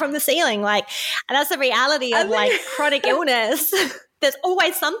popping out from the ceiling. Like, and that's the reality of chronic illness. There's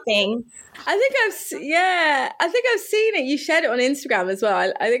always something. I think I've seen it. You shared it on Instagram as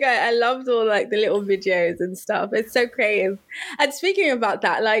well. I think I loved all the little videos and stuff. It's so creative. And speaking about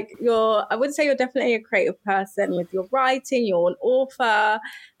that, I would say you're definitely a creative person with your writing. You're an author.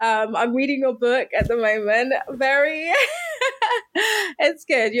 I'm reading your book at the moment. It's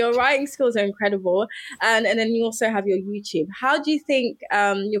good. Your writing skills are incredible. And then you also have your YouTube. How do you think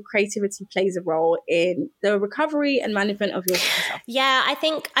your creativity plays a role in the recovery and management of your self? Yeah, I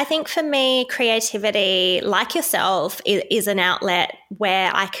think for me, creativity, like yourself, is an outlet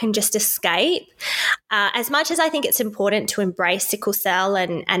where I can just escape. As much as I think it's important to embrace sickle cell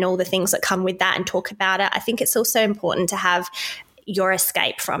and all the things that come with that and talk about it, I think it's also important to have your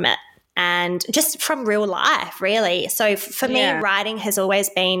escape from it. And just from real life, really. So for me, writing has always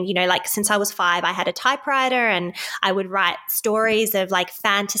been, since I was 5, I had a typewriter and I would write stories of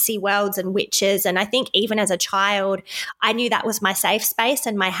fantasy worlds and witches. And I think even as a child, I knew that was my safe space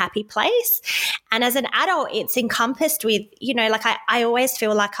and my happy place. And as an adult, it's encompassed with, I always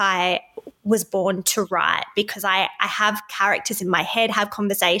feel like I was born to write, because I have characters in my head, have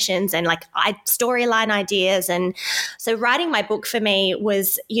conversations and storyline ideas. And so writing my book for me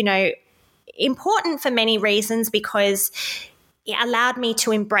was, important for many reasons, because it allowed me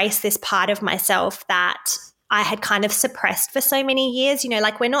to embrace this part of myself that I had kind of suppressed for so many years.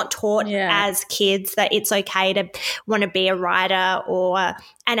 We're not taught as kids that it's okay to want to be a writer or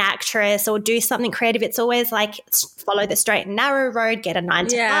an actress or do something creative. It's always follow the straight and narrow road, get a 9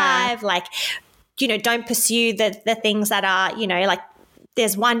 to 5, don't pursue the things that are,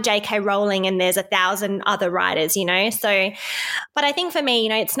 there's one J.K. Rowling and there's 1,000 other writers, So, but I think for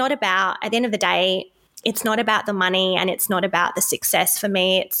me, it's not about, at the end of the day, it's not about the money and it's not about the success for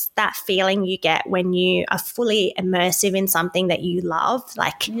me. It's that feeling you get when you are fully immersive in something that you love.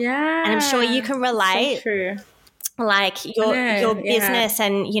 And I'm sure you can relate. So true. Your business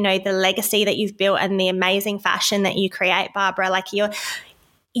and, the legacy that you've built and the amazing fashion that you create, Barbara,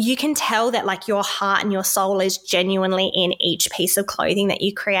 you can tell that your heart and your soul is genuinely in each piece of clothing that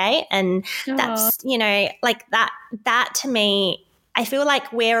you create. And that's, that to me I feel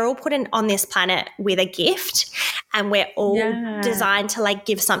like we're all put on this planet with a gift, and we're all designed to like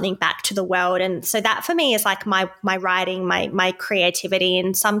give something back to the world. And so that for me is like my writing, my creativity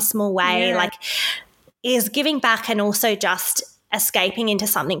in some small way, like is giving back, and also just escaping into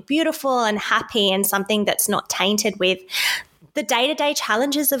something beautiful and happy, and something that's not tainted with the day-to-day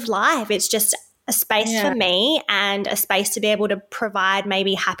challenges of life. It's just a space for me, and a space to be able to provide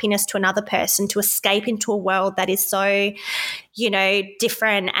maybe happiness to another person, to escape into a world that is so, you know,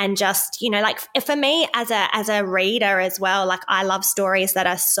 different. And just, you know, like for me as a reader as well, like I love stories that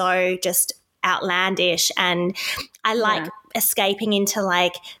are so just outlandish, and I like escaping into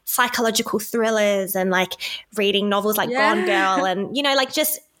like psychological thrillers, and like reading novels like Gone Girl, and, you know, like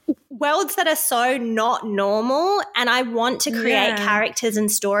just worlds that are so not normal. And I want to create characters and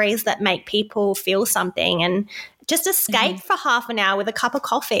stories that make people feel something, and just escape for half an hour with a cup of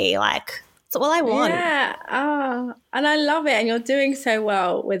coffee. Like, it's all I want. Yeah. Oh, and I love it. And you're doing so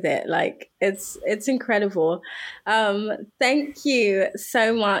well with it. Like, it's incredible. Thank you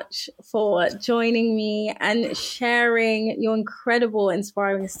so much for joining me and sharing your incredible,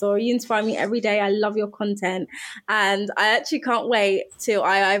 inspiring story. You inspire me every day. I love your content. And I actually can't wait till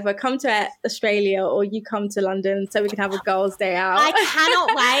I either come to Australia or you come to London so we can have a girls' day out. I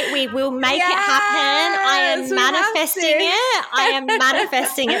cannot wait. We will make it happen. I am manifesting it. I am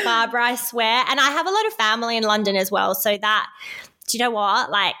manifesting it, Barbara, I swear. And I have a lot of family in London as well. So that, do you know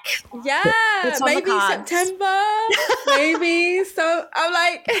what? Like, maybe September, maybe. So I'm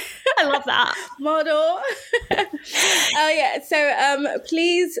like, I love that model. So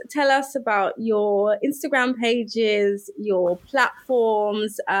please tell us about your Instagram pages, your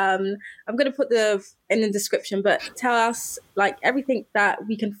platforms. I'm going to put in the description, but tell us like everything that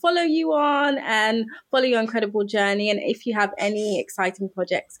we can follow you on and follow your incredible journey, and if you have any exciting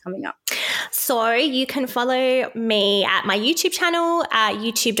projects coming up. So you can follow me at my YouTube channel,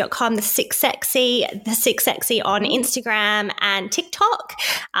 youtube.com, The Six Sexy on Instagram and TikTok.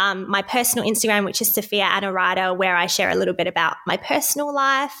 My personal Instagram, which is Sophia Anna Ryder, where I share a little bit about my personal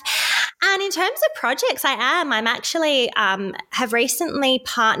life. And in terms of projects, I'm actually have recently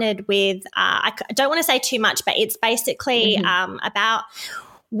partnered with, I don't want to say too much, but it's basically about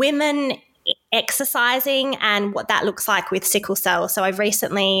women exercising and what that looks like with sickle cell. So I've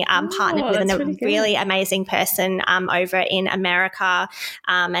recently partnered with a really amazing person over in America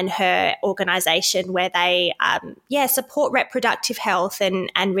and her organization, where they support reproductive health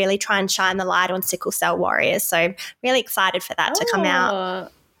and really try and shine the light on sickle cell warriors. So really excited for that to come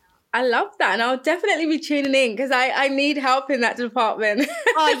out. I love that, and I'll definitely be tuning in because I need help in that department.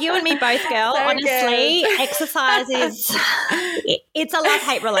 Oh, you and me both, girl. So honestly, exercise is it's a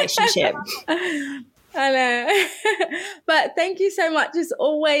love-hate relationship. I know. But thank you so much. It's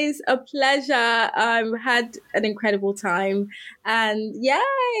always a pleasure. I've had an incredible time, and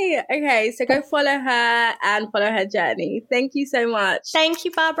yay. Okay, so go follow her and follow her journey. Thank you so much. Thank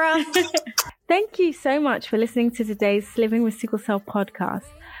you, Barbara. Thank you so much for listening to today's Sliving with Sickle Cell podcast.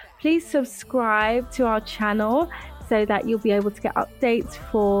 Please subscribe to our channel so that you'll be able to get updates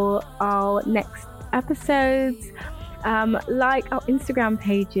for our next episodes. Like our Instagram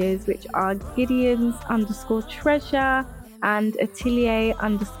pages, which are Gideons_treasure and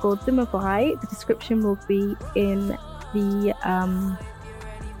Atelier_Dimabite. The description will be in the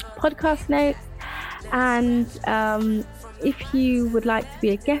podcast notes. And if you would like to be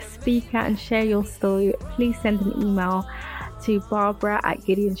a guest speaker and share your story, please send an email to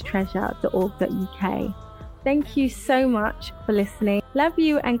barbara@gideonstreasure.org.uk. Thank you so much for listening. Love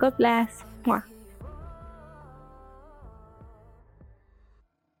you and God bless. Mwah.